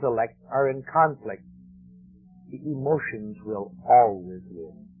intellect are in conflict, the emotions will always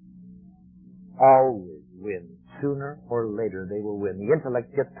win. Always win. Sooner or later they will win. The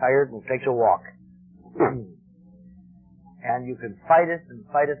intellect gets tired and takes a walk. And you can fight it and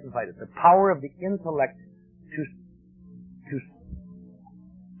fight it and fight it. The power of the intellect to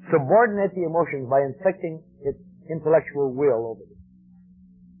subordinate the emotions by inflicting its intellectual will over them.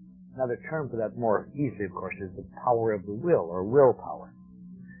 Another term for that more easily, of course, is the power of the will, or willpower.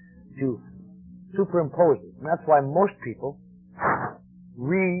 To superimpose it. And that's why most people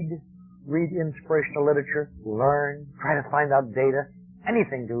read inspirational literature, learn, try to find out data,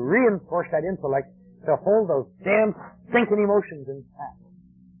 anything to reinforce that intellect, to hold those damn stinking emotions in check.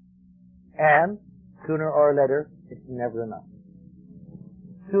 And sooner or later, it's never enough.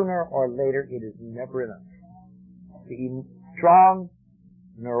 Sooner or later, it is never enough. The strong,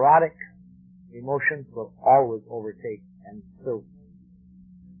 neurotic emotions will always overtake and so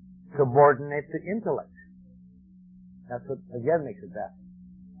subordinate the intellect. That's what, again, makes it bad.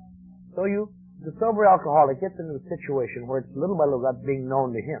 So the sober alcoholic gets into a situation where it's little by little not being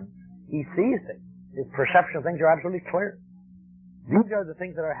known to him. He sees things. His perception of things are absolutely clear. These are the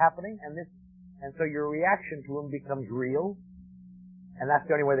things that are happening, and so your reaction to them becomes real, and that's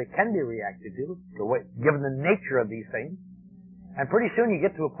the only way they can be reacted to, given the nature of these things. And pretty soon you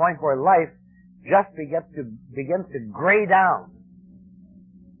get to a point where life just begins to gray down.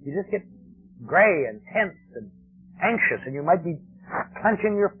 You just get gray and tense and anxious, and you might be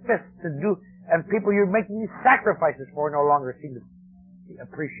clenching your fists and people you're making these sacrifices for no longer seem to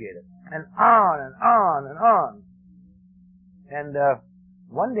appreciate it. And on and on and on. And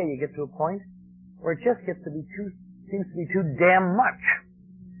one day you get to a point where it just seems to be too damn much.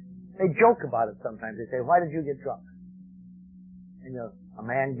 They joke about it sometimes. They say, "Why did you get drunk?" And a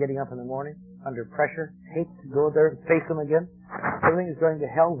man getting up in the morning under pressure, hates to go there and face them again. Everything is going to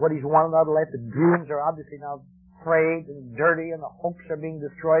hell. What he's wanted out of life, the dreams are obviously now frayed and dirty, and the hopes are being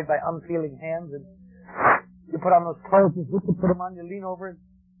destroyed by unfeeling hands. And you put on those clothes, you put them on, you lean over, and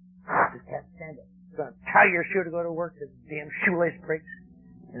you just can't stand it. You're going to tie your shoe to go to work, this damn shoelace breaks.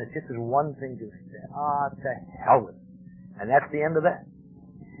 And it's just this one thing to say, to hell with it. And that's the end of that.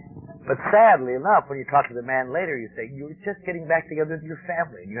 But sadly enough, when you talk to the man later, you say, you were just getting back together with your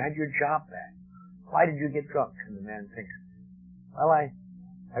family, and you had your job back. Why did you get drunk? And the man thinks, well, I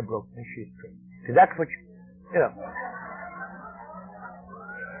broke my shoestring. See, that's what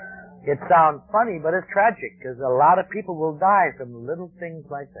it sounds funny, but it's tragic, because a lot of people will die from little things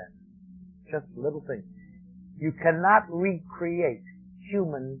like that. Just little things. You cannot recreate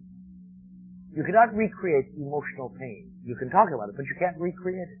emotional pain. You can talk about it, but you can't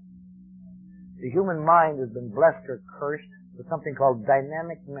recreate it. The human mind has been blessed or cursed with something called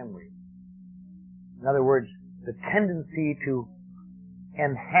dynamic memory. In other words, the tendency to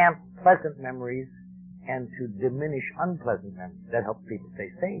enhance pleasant memories and to diminish unpleasant memories. That helps people stay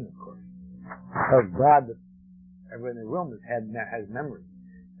sane, of course. So God, everyone in the room has memory.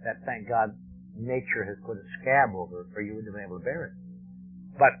 That, thank God, nature has put a scab over it for you to be able to bear it.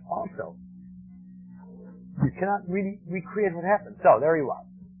 But also, you cannot really recreate what happened. So, there you are.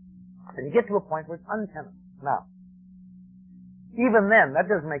 And you get to a point where it's untenable. Now, even then, that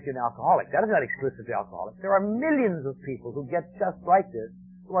doesn't make you an alcoholic. That is not exclusively alcoholic. There are millions of people who get just like this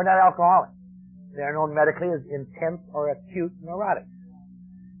who are not alcoholics. They are known medically as intense or acute neurotics.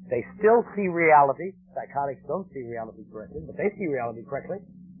 They still see reality. Psychotics don't see reality correctly, but they see reality correctly.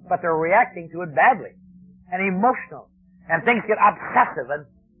 But they're reacting to it badly and emotional. And things get obsessive and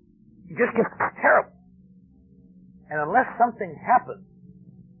it just gets terrible. And unless something happens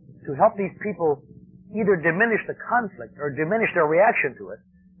to help these people either diminish the conflict or diminish their reaction to it,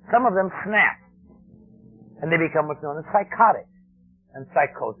 some of them snap. And they become what's known as psychotic. And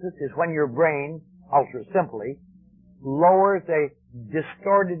psychosis is when your brain, ultra simply, lowers a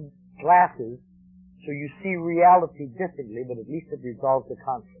distorted glasses so you see reality differently, but at least it resolves the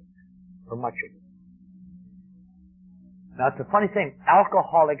conflict, for much of it. Now, it's a funny thing.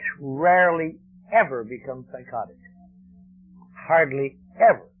 Alcoholics rarely ever become psychotic. Hardly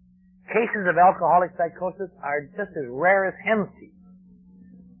ever. Cases of alcoholic psychosis are just as rare as hen's teeth.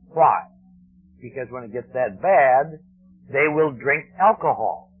 Why? Because when it gets that bad, they will drink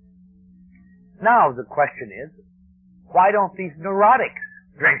alcohol. Now, the question is, why don't these neurotics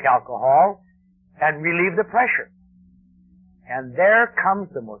drink alcohol and relieve the pressure? And there comes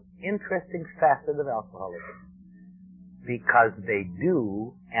the most interesting facet of alcoholism. Because they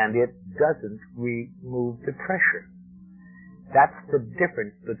do, and it doesn't remove the pressure. That's the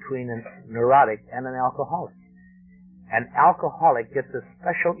difference between a neurotic and an alcoholic. An alcoholic gets a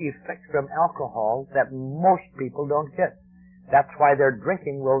special effect from alcohol that most people don't get. That's why their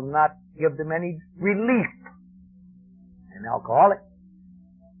drinking will not give them any relief. An alcoholic,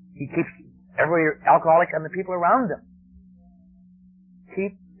 he keeps every alcoholic and the people around them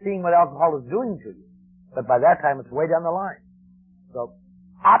keep seeing what alcohol is doing to you. But by that time, it's way down the line. So,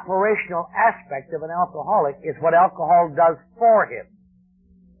 operational aspect of an alcoholic is what alcohol does for him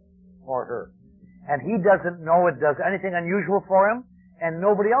or her. And he doesn't know it does anything unusual for him, and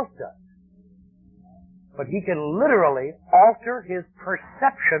nobody else does. But he can literally alter his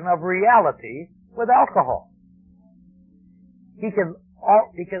perception of reality with alcohol. I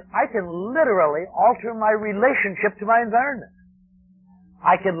can literally alter my relationship to my environment.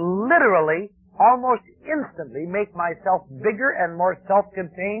 I can literally, almost instantly, make myself bigger and more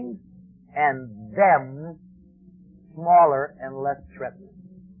self-contained, and them smaller and less threatening.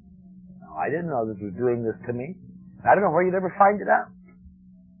 Now, I didn't know this was doing this to me. I don't know where you'd ever find it out.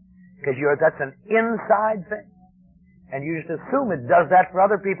 Because that's an inside thing. And you just assume it does that for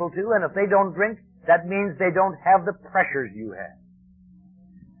other people too, and if they don't drink, that means they don't have the pressures you have.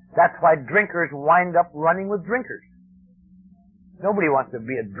 That's why drinkers wind up running with drinkers. Nobody wants to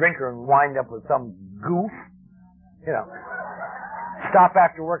be a drinker and wind up with some goof. You know, stop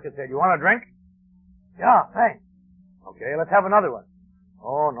after work and say, "You want a drink?" "Yeah, thanks." "Okay, let's have another one."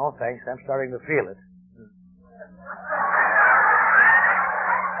 "Oh, no, thanks. I'm starting to feel it."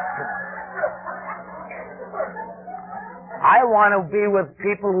 I want to be with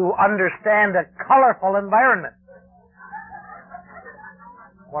people who understand a colorful environment.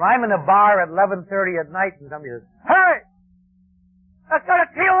 When I'm in a bar at 11:30 at night and somebody says, "Hey! Let's go to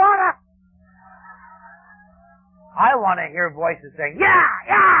Tijuana!" I want to hear voices saying, "Yeah,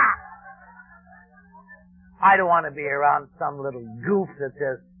 yeah!" I don't want to be around some little goof that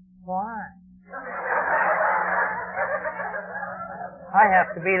says, "Why? I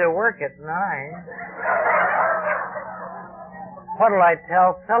have to be to work at 9. What'll I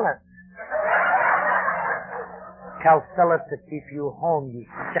tell Phyllis?" "Tell Phyllis to keep you home, you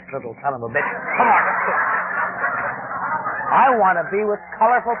sick little son of a bitch. Come on, let's go." I want to be with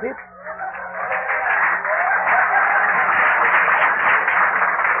colorful people.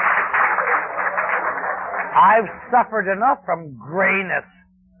 I've suffered enough from grayness.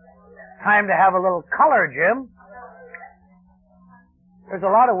 Time to have a little color, Jim. There's a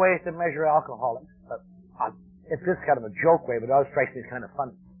lot of ways to measure alcoholics, but it's this kind of a joke way, but it always strikes me as kind of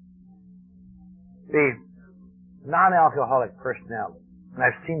funny. The non-alcoholic personality, and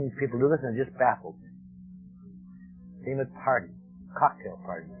I've seen people do this and it just baffles me. Seen at parties, cocktail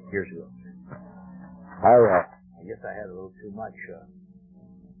parties years ago. I guess I had a little too much.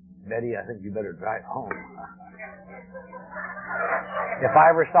 Betty, I think you better drive home. If I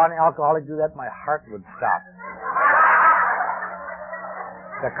ever saw an alcoholic do that, my heart would stop.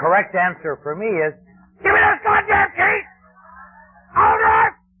 The correct answer for me is, "Give me this goddamn key! I'll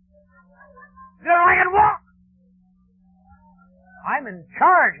drive! Then I can walk! I'm in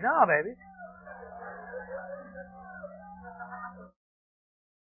charge now, baby."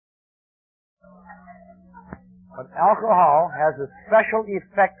 But alcohol has a special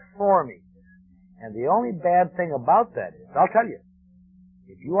effect for me. And the only bad thing about that is, I'll tell you,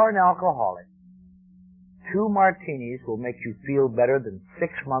 if you are an alcoholic, 2 martinis will make you feel better than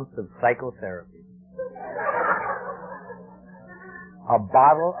 6 months of psychotherapy. A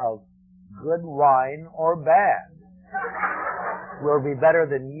bottle of good wine or bad will be better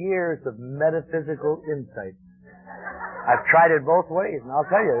than years of metaphysical insight. I've tried it both ways, and I'll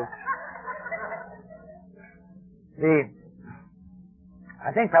tell you,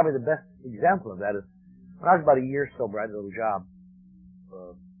 I think probably the best example of that is when I was about a year sober. I had a little job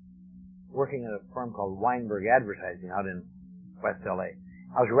working at a firm called Weinberg Advertising out in West LA.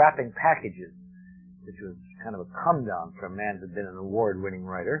 I was wrapping packages, which was kind of a come down for a man who'd been an award-winning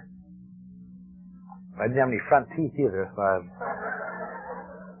writer. I didn't have any front teeth either, so I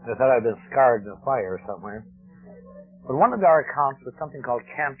thought I'd been scarred in a fire somewhere. But one of our accounts was something called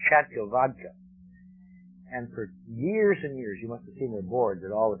Kamchatka vodka. And for years and years, you must have seen their boards,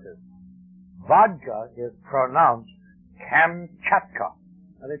 it always says, vodka is pronounced Kamchatka.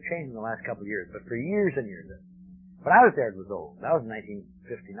 Now, they've changed in the last couple of years, but for years and years. When I was there, it was old. That was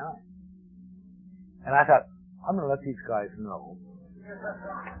 1959. And I thought, I'm going to let these guys know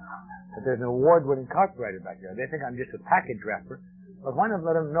that there's an award-winning copywriter back there. They think I'm just a package wrapper, but why not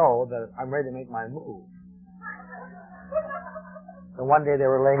let them know that I'm ready to make my move? So one day they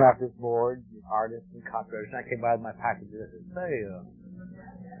were laying off this board, artists and copywriters, and I came by with my packages. I said, hey,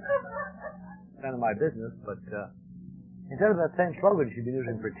 none of my business, but instead of that same slogan she'd been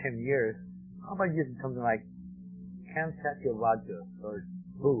using for 10 years, how about using something like Kamchatka vodka, or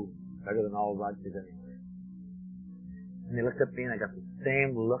boo, better than all vodkas anyway. And they looked at me and I got the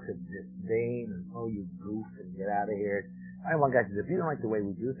same look of disdain and, oh, you goof, and get out of here. I one guy said, if you don't like the way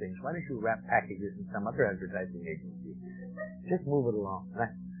we do things, why don't you wrap packages in some other advertising agency? Just move it along. And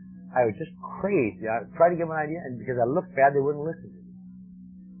I was just crazy. I tried to give them an idea, and because I looked bad, they wouldn't listen to me.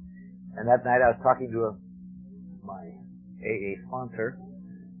 And that night I was talking to my AA sponsor,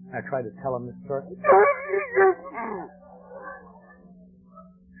 and I tried to tell him this story.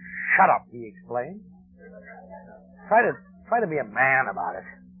 Shut up, he explained. Try to be a man about it.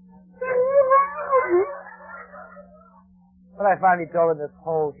 But I finally told him this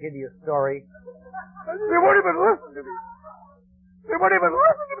whole hideous story. They won't even listen to me. They won't even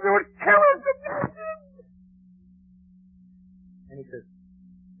listen to me. They would kill us. And he says,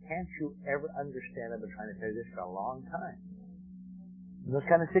 can't you ever understand? I've been trying to tell you this for a long time. In those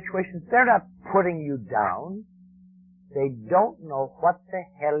kind of situations, they're not putting you down. They don't know what the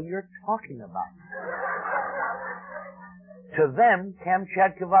hell you're talking about. To them,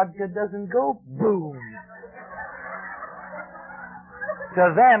 Kamchatka vodka doesn't go boom.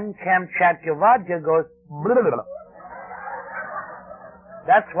 To them, Kamchatka vodka goes blah, blah, blah.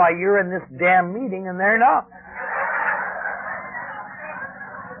 That's why you're in this damn meeting and they're not.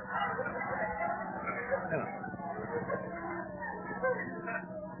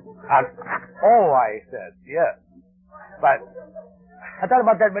 I said, yes. But I thought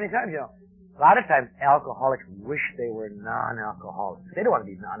about that many times, you know. A lot of times alcoholics wish they were non-alcoholics. They don't want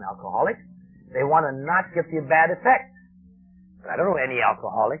to be non-alcoholics. They want to not get the bad effects. But I don't know any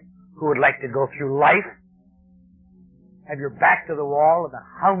alcoholic who would like to go through life, have your back to the wall and the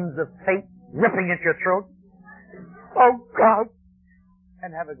hounds of fate ripping at your throat. Oh, God.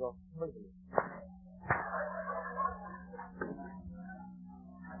 And have it go.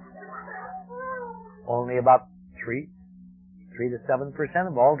 Only about 3 to 7%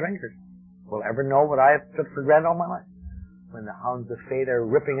 of all drinkers will ever know what I have took for granted all my life. When the hounds of fate are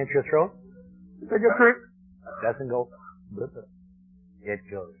ripping at your throat, take a drink. It doesn't go blip. It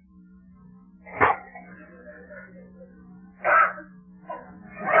goes.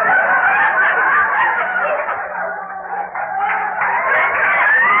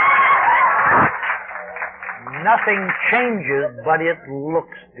 Nothing changes, but it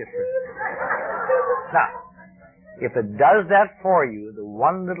looks different. Now, if it does that for you, the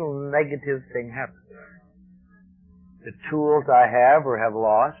one little negative thing happens. The tools I have or have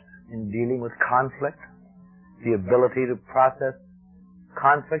lost in dealing with conflict, the ability to process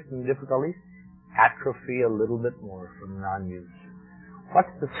conflict and difficulties, atrophy a little bit more from non-use.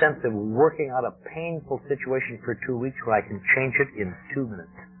 What's the sense of working out a painful situation for 2 weeks when I can change it in 2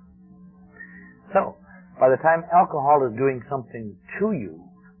 minutes? So, by the time alcohol is doing something to you,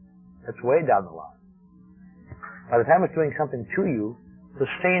 that's way down the line. By the time it's doing something to you,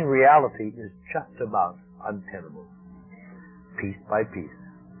 sustained reality is just about untenable. Piece by piece.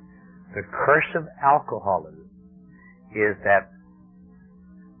 The curse of alcoholism is that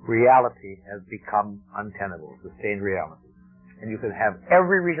reality has become untenable, sustained reality. And you can have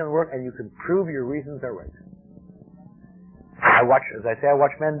every reason to work, and you can prove your reasons are right. I watch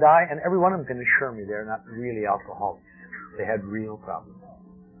men die, and every one of them can assure me they're not really alcoholics. They had real problems.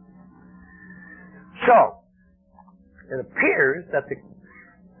 So, it appears that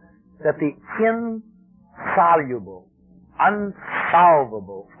the insoluble,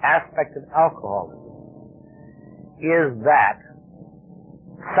 unsolvable aspect of alcoholism is that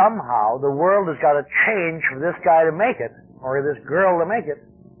somehow the world has got to change for this guy to make it, or this girl to make it,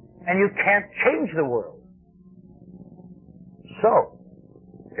 and you can't change the world. So,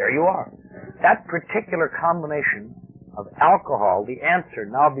 there you are. That particular combination of alcohol, the answer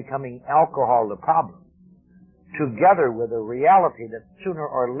now becoming alcohol the problem, together with a reality that sooner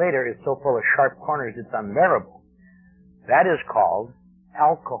or later is so full of sharp corners it's unbearable, that is called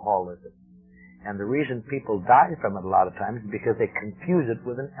alcoholism. And the reason people die from it a lot of times is because they confuse it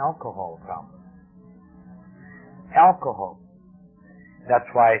with an alcohol problem. Alcohol. That's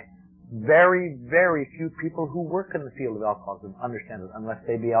why very, very few people who work in the field of alcoholism understand it unless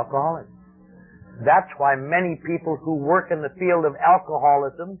they be alcoholics. That's why many people who work in the field of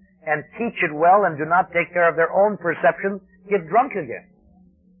alcoholism and teach it well and do not take care of their own perceptions get drunk again.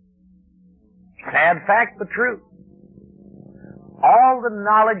 Sad fact, but true. All the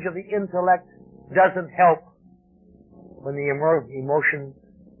knowledge of the intellect doesn't help when the emotions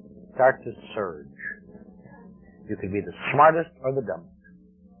start to surge. You can be the smartest or the dumbest.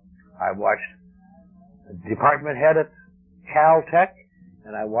 I watched a department head at Caltech,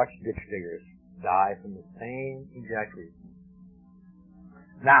 and I watched ditch diggers die from the same exact reason.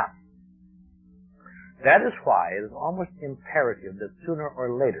 Now, that is why it is almost imperative that sooner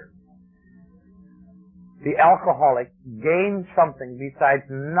or later the alcoholic gains something besides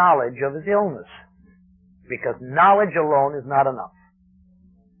knowledge of his illness, because knowledge alone is not enough.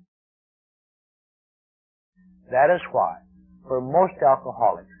 That is why, for most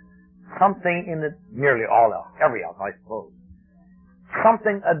alcoholics, something in it, nearly all, every alcoholic, I suppose,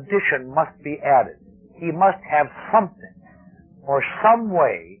 something addition must be added. He must have something or some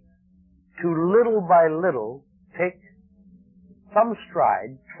way to little by little take some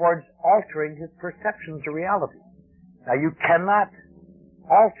stride towards altering his perceptions of reality. Now, you cannot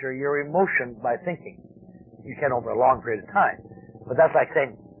alter your emotions by thinking. You can over a long period of time. But that's like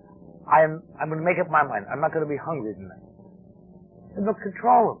saying, I'm going to make up my mind. I'm not going to be hungry tonight. There's no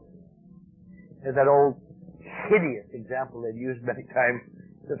control of it. There's that old hideous example they've used many times,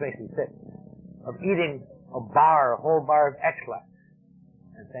 this makes me sick, of eating a whole bar of X-Lax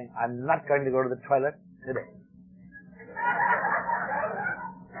and saying, I'm not going to go to the toilet today.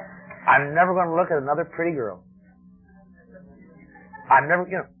 I'm never going to look at another pretty girl. I'm never,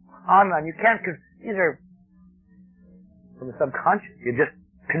 on and on. You can't, these are from the subconscious. You just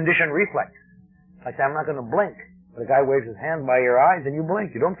condition reflex. Like I'm not going to blink. But a guy waves his hand by your eyes and you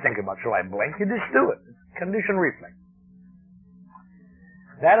blink. You don't think about, shall I blink? You just do it. It's condition reflex.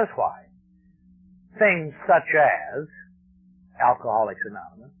 That is why things such as Alcoholics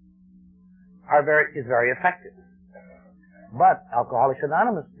Anonymous is very effective. But Alcoholics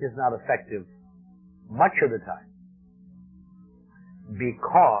Anonymous is not effective much of the time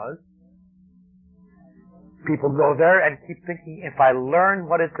because people go there and keep thinking, if I learn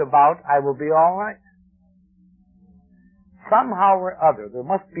what it's about, I will be all right. Somehow or other, there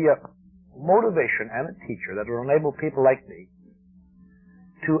must be a motivation and a teacher that will enable people like me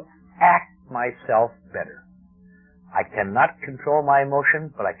to act myself better. I cannot control my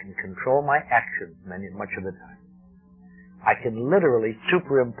emotions, but I can control my actions much of the time. I can literally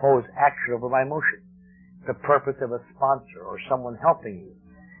superimpose action over my emotions. The purpose of a sponsor or someone helping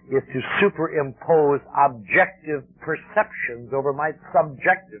you is to superimpose objective perceptions over my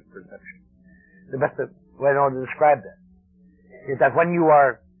subjective perceptions. The best way I know to describe that is that when you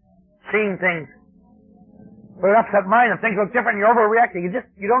are seeing things with an upset mind and things look different and you're overreacting,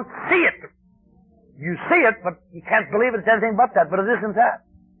 you don't see it. You see it, but you can't believe it's anything but that, but it isn't that.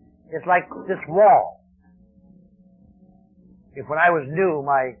 It's like this wall. If when I was new,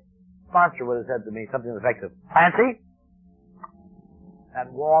 my sponsor would have said to me something to the effect of, Clancy,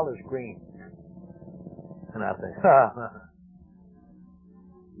 that wall is green. And I'd say,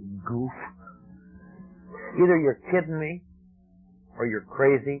 goof. Either you're kidding me, or you're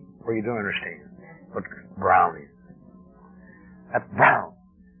crazy, or you don't understand what brown is. That's brown.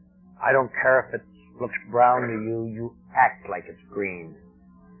 I don't care if it looks brown to you, you act like it's green.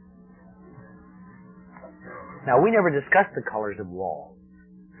 Now, we never discussed the colors of walls,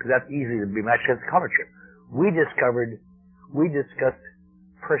 because that's easy to be matched against color chip. We discussed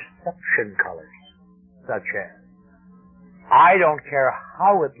perception colors, such as, I don't care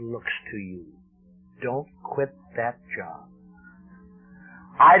how it looks to you, don't quit that job.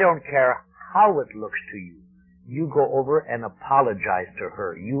 I don't care how it looks to you, you go over and apologize to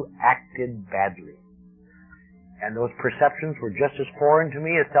her. You acted badly. And those perceptions were just as foreign to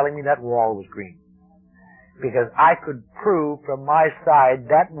me as telling me that wall was green. Because I could prove from my side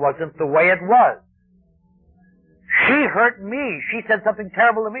that wasn't the way it was. She hurt me. She said something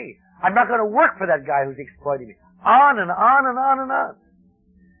terrible to me. I'm not going to work for that guy who's exploiting me. On and on and on and on.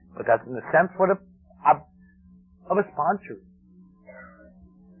 But that's in a sense what of a sponsor is.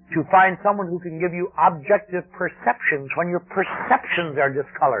 To find someone who can give you objective perceptions when your perceptions are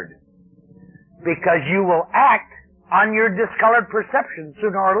discolored. Because you will act on your discolored perception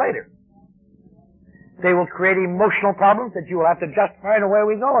sooner or later. They will create emotional problems that you will have to justify, and away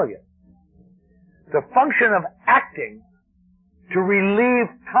we go again. The function of acting to relieve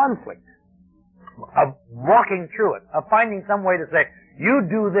conflict, of walking through it, of finding some way to say, you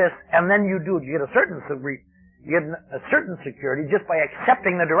do this, and then you do it. You get a certain security just by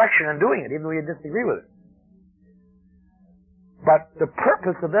accepting the direction and doing it, even though you disagree with it. But the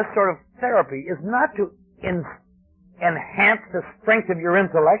purpose of this sort of therapy is not to enhance the strength of your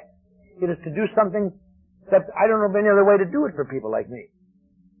intellect. It is to do something that I don't know of any other way to do it for people like me.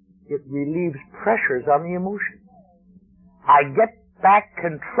 It relieves pressures on the emotions. I get back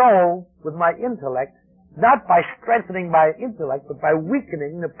control with my intellect, not by strengthening my intellect, but by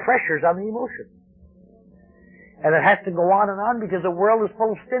weakening the pressures on the emotions. And it has to go on and on because the world is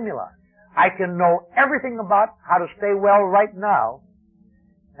full of stimuli. I can know everything about how to stay well right now,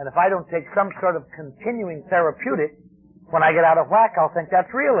 and if I don't take some sort of continuing therapeutic, when I get out of whack, I'll think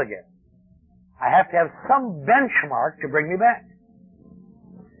that's real again. I have to have some benchmark to bring me back.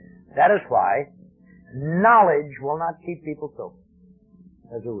 That is why knowledge will not keep people sober,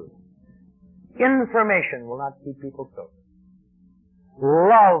 as a rule. Information will not keep people sober.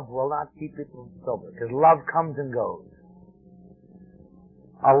 Love will not keep people sober, because love comes and goes.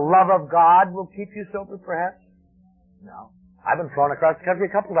 A love of God will keep you sober, perhaps? No. I've been flown across the country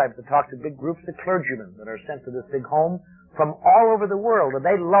a couple of times to talk to big groups of clergymen that are sent to this big home from all over the world, and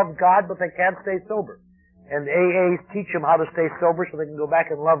they love God, but they can't stay sober. And AAs teach them how to stay sober so they can go back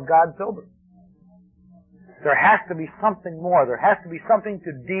and love God sober. There has to be something more. There has to be something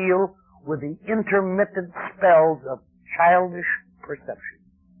to deal with the intermittent spells of childish perception.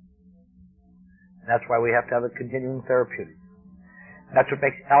 That's why we have to have a continuing therapeutic. That's what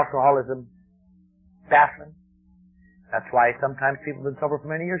makes alcoholism baffling. That's why sometimes people who've been sober for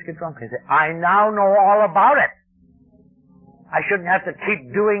many years get drunk. They say, I now know all about it. I shouldn't have to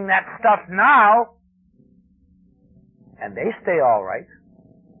keep doing that stuff now. And they stay all right.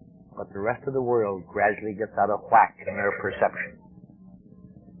 But the rest of the world gradually gets out of whack in their perception.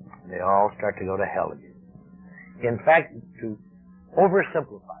 They all start to go to hell again. In fact, to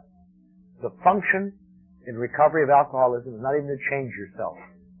oversimplify, the function in recovery of alcoholism is not even to change yourself.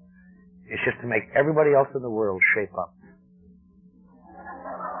 It's just to make everybody else in the world shape up.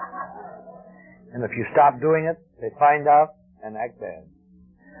 And if you stop doing it, they find out and act bad.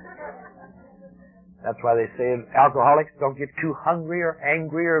 That's why they say alcoholics don't get too hungry or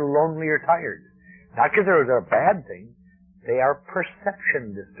angry or lonely or tired. Not because they're bad things. They are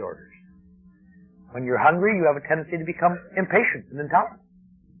perception disorders. When you're hungry, you have a tendency to become impatient and intolerant.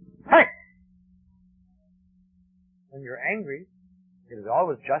 Hey! When you're angry, it is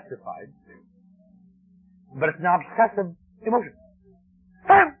always justified, but it's an obsessive emotion.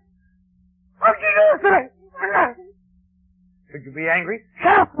 Sam! What did you do today? Should you be angry?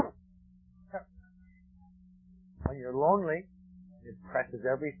 Shut up! When you're lonely, it presses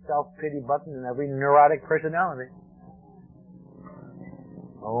every self-pity button in every neurotic personality.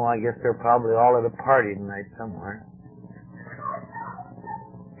 Oh, I guess they're probably all at a party tonight somewhere.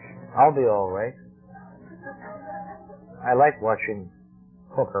 I'll be all right. I like watching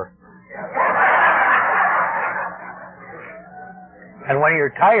Hooker. And when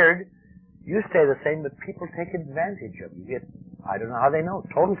you're tired, you stay the same, but people take advantage of you. I don't know how they know.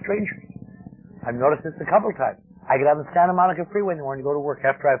 Total strangers. I've noticed this a couple times. I get on the Santa Monica Freeway in the morning to go to work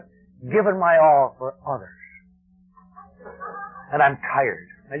after I've given my all for others. And I'm tired.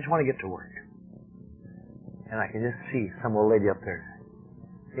 I just want to get to work. And I can just see some old lady up there.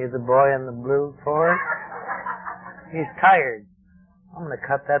 See the boy in the blue Ford? He's tired. I'm going to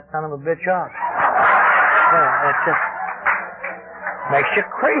cut that son of a bitch off. Yeah, it just makes you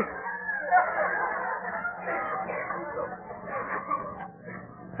crazy.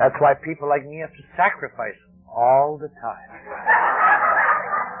 That's why people like me have to sacrifice all the time.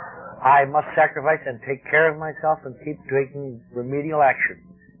 I must sacrifice and take care of myself and keep taking remedial action.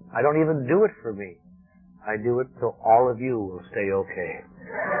 I don't even do it for me. I do it so all of you will stay okay.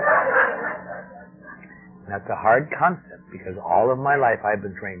 That's a hard concept because all of my life I've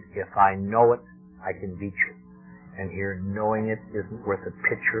been trained, if I know it, I can beat you. And here, knowing it isn't worth a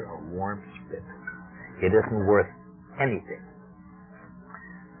pitcher of warm spit. It isn't worth anything.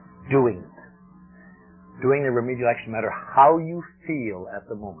 Doing it. Doing the remedial action, no matter how you feel at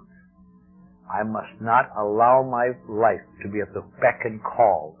the moment. I must not allow my life to be at the beck and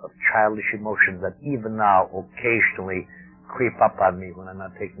call of childish emotions that even now occasionally creep up on me when I'm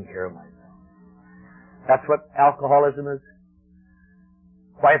not taking care of myself. That's what alcoholism is.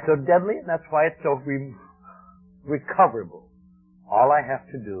 Why it's so deadly, and that's why it's so recoverable. All I have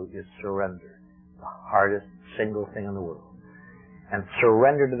to do is surrender. the hardest single thing in the world. And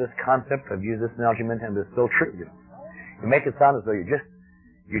surrender to this concept. I've used this analogy many times, but it's still true. You make it sound as though you're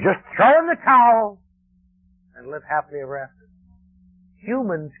just throwing the towel and live happily ever after.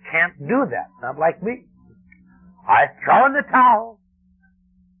 Humans can't do that. Not like me. I throw in the towel,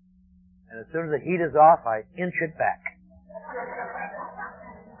 and as soon as the heat is off, I inch it back.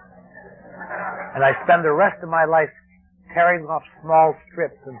 And I spend the rest of my life tearing off small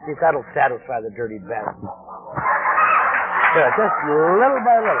strips and see if that'll satisfy the dirty bastard. Yeah, just little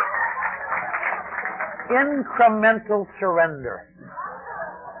by little. Incremental surrender.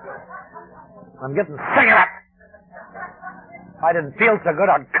 I'm getting sick of it. If I didn't feel so good,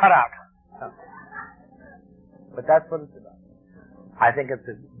 I'd cut out. But that's what it's about. I think it's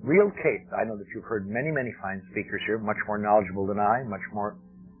a real case. I know that you've heard many, many fine speakers here, much more knowledgeable than I, much more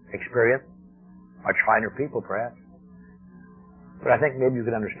experienced, much finer people perhaps. But I think maybe you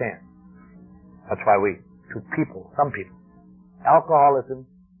can understand. That's why some people, alcoholism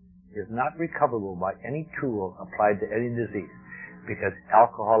is not recoverable by any tool applied to any disease, because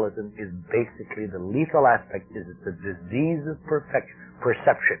alcoholism is basically the lethal aspect. Is it's a disease of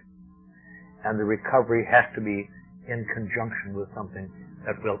perception, and the recovery has to be in conjunction with something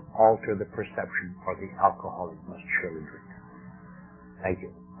that will alter the perception, or the alcoholic must surely drink. Thank you.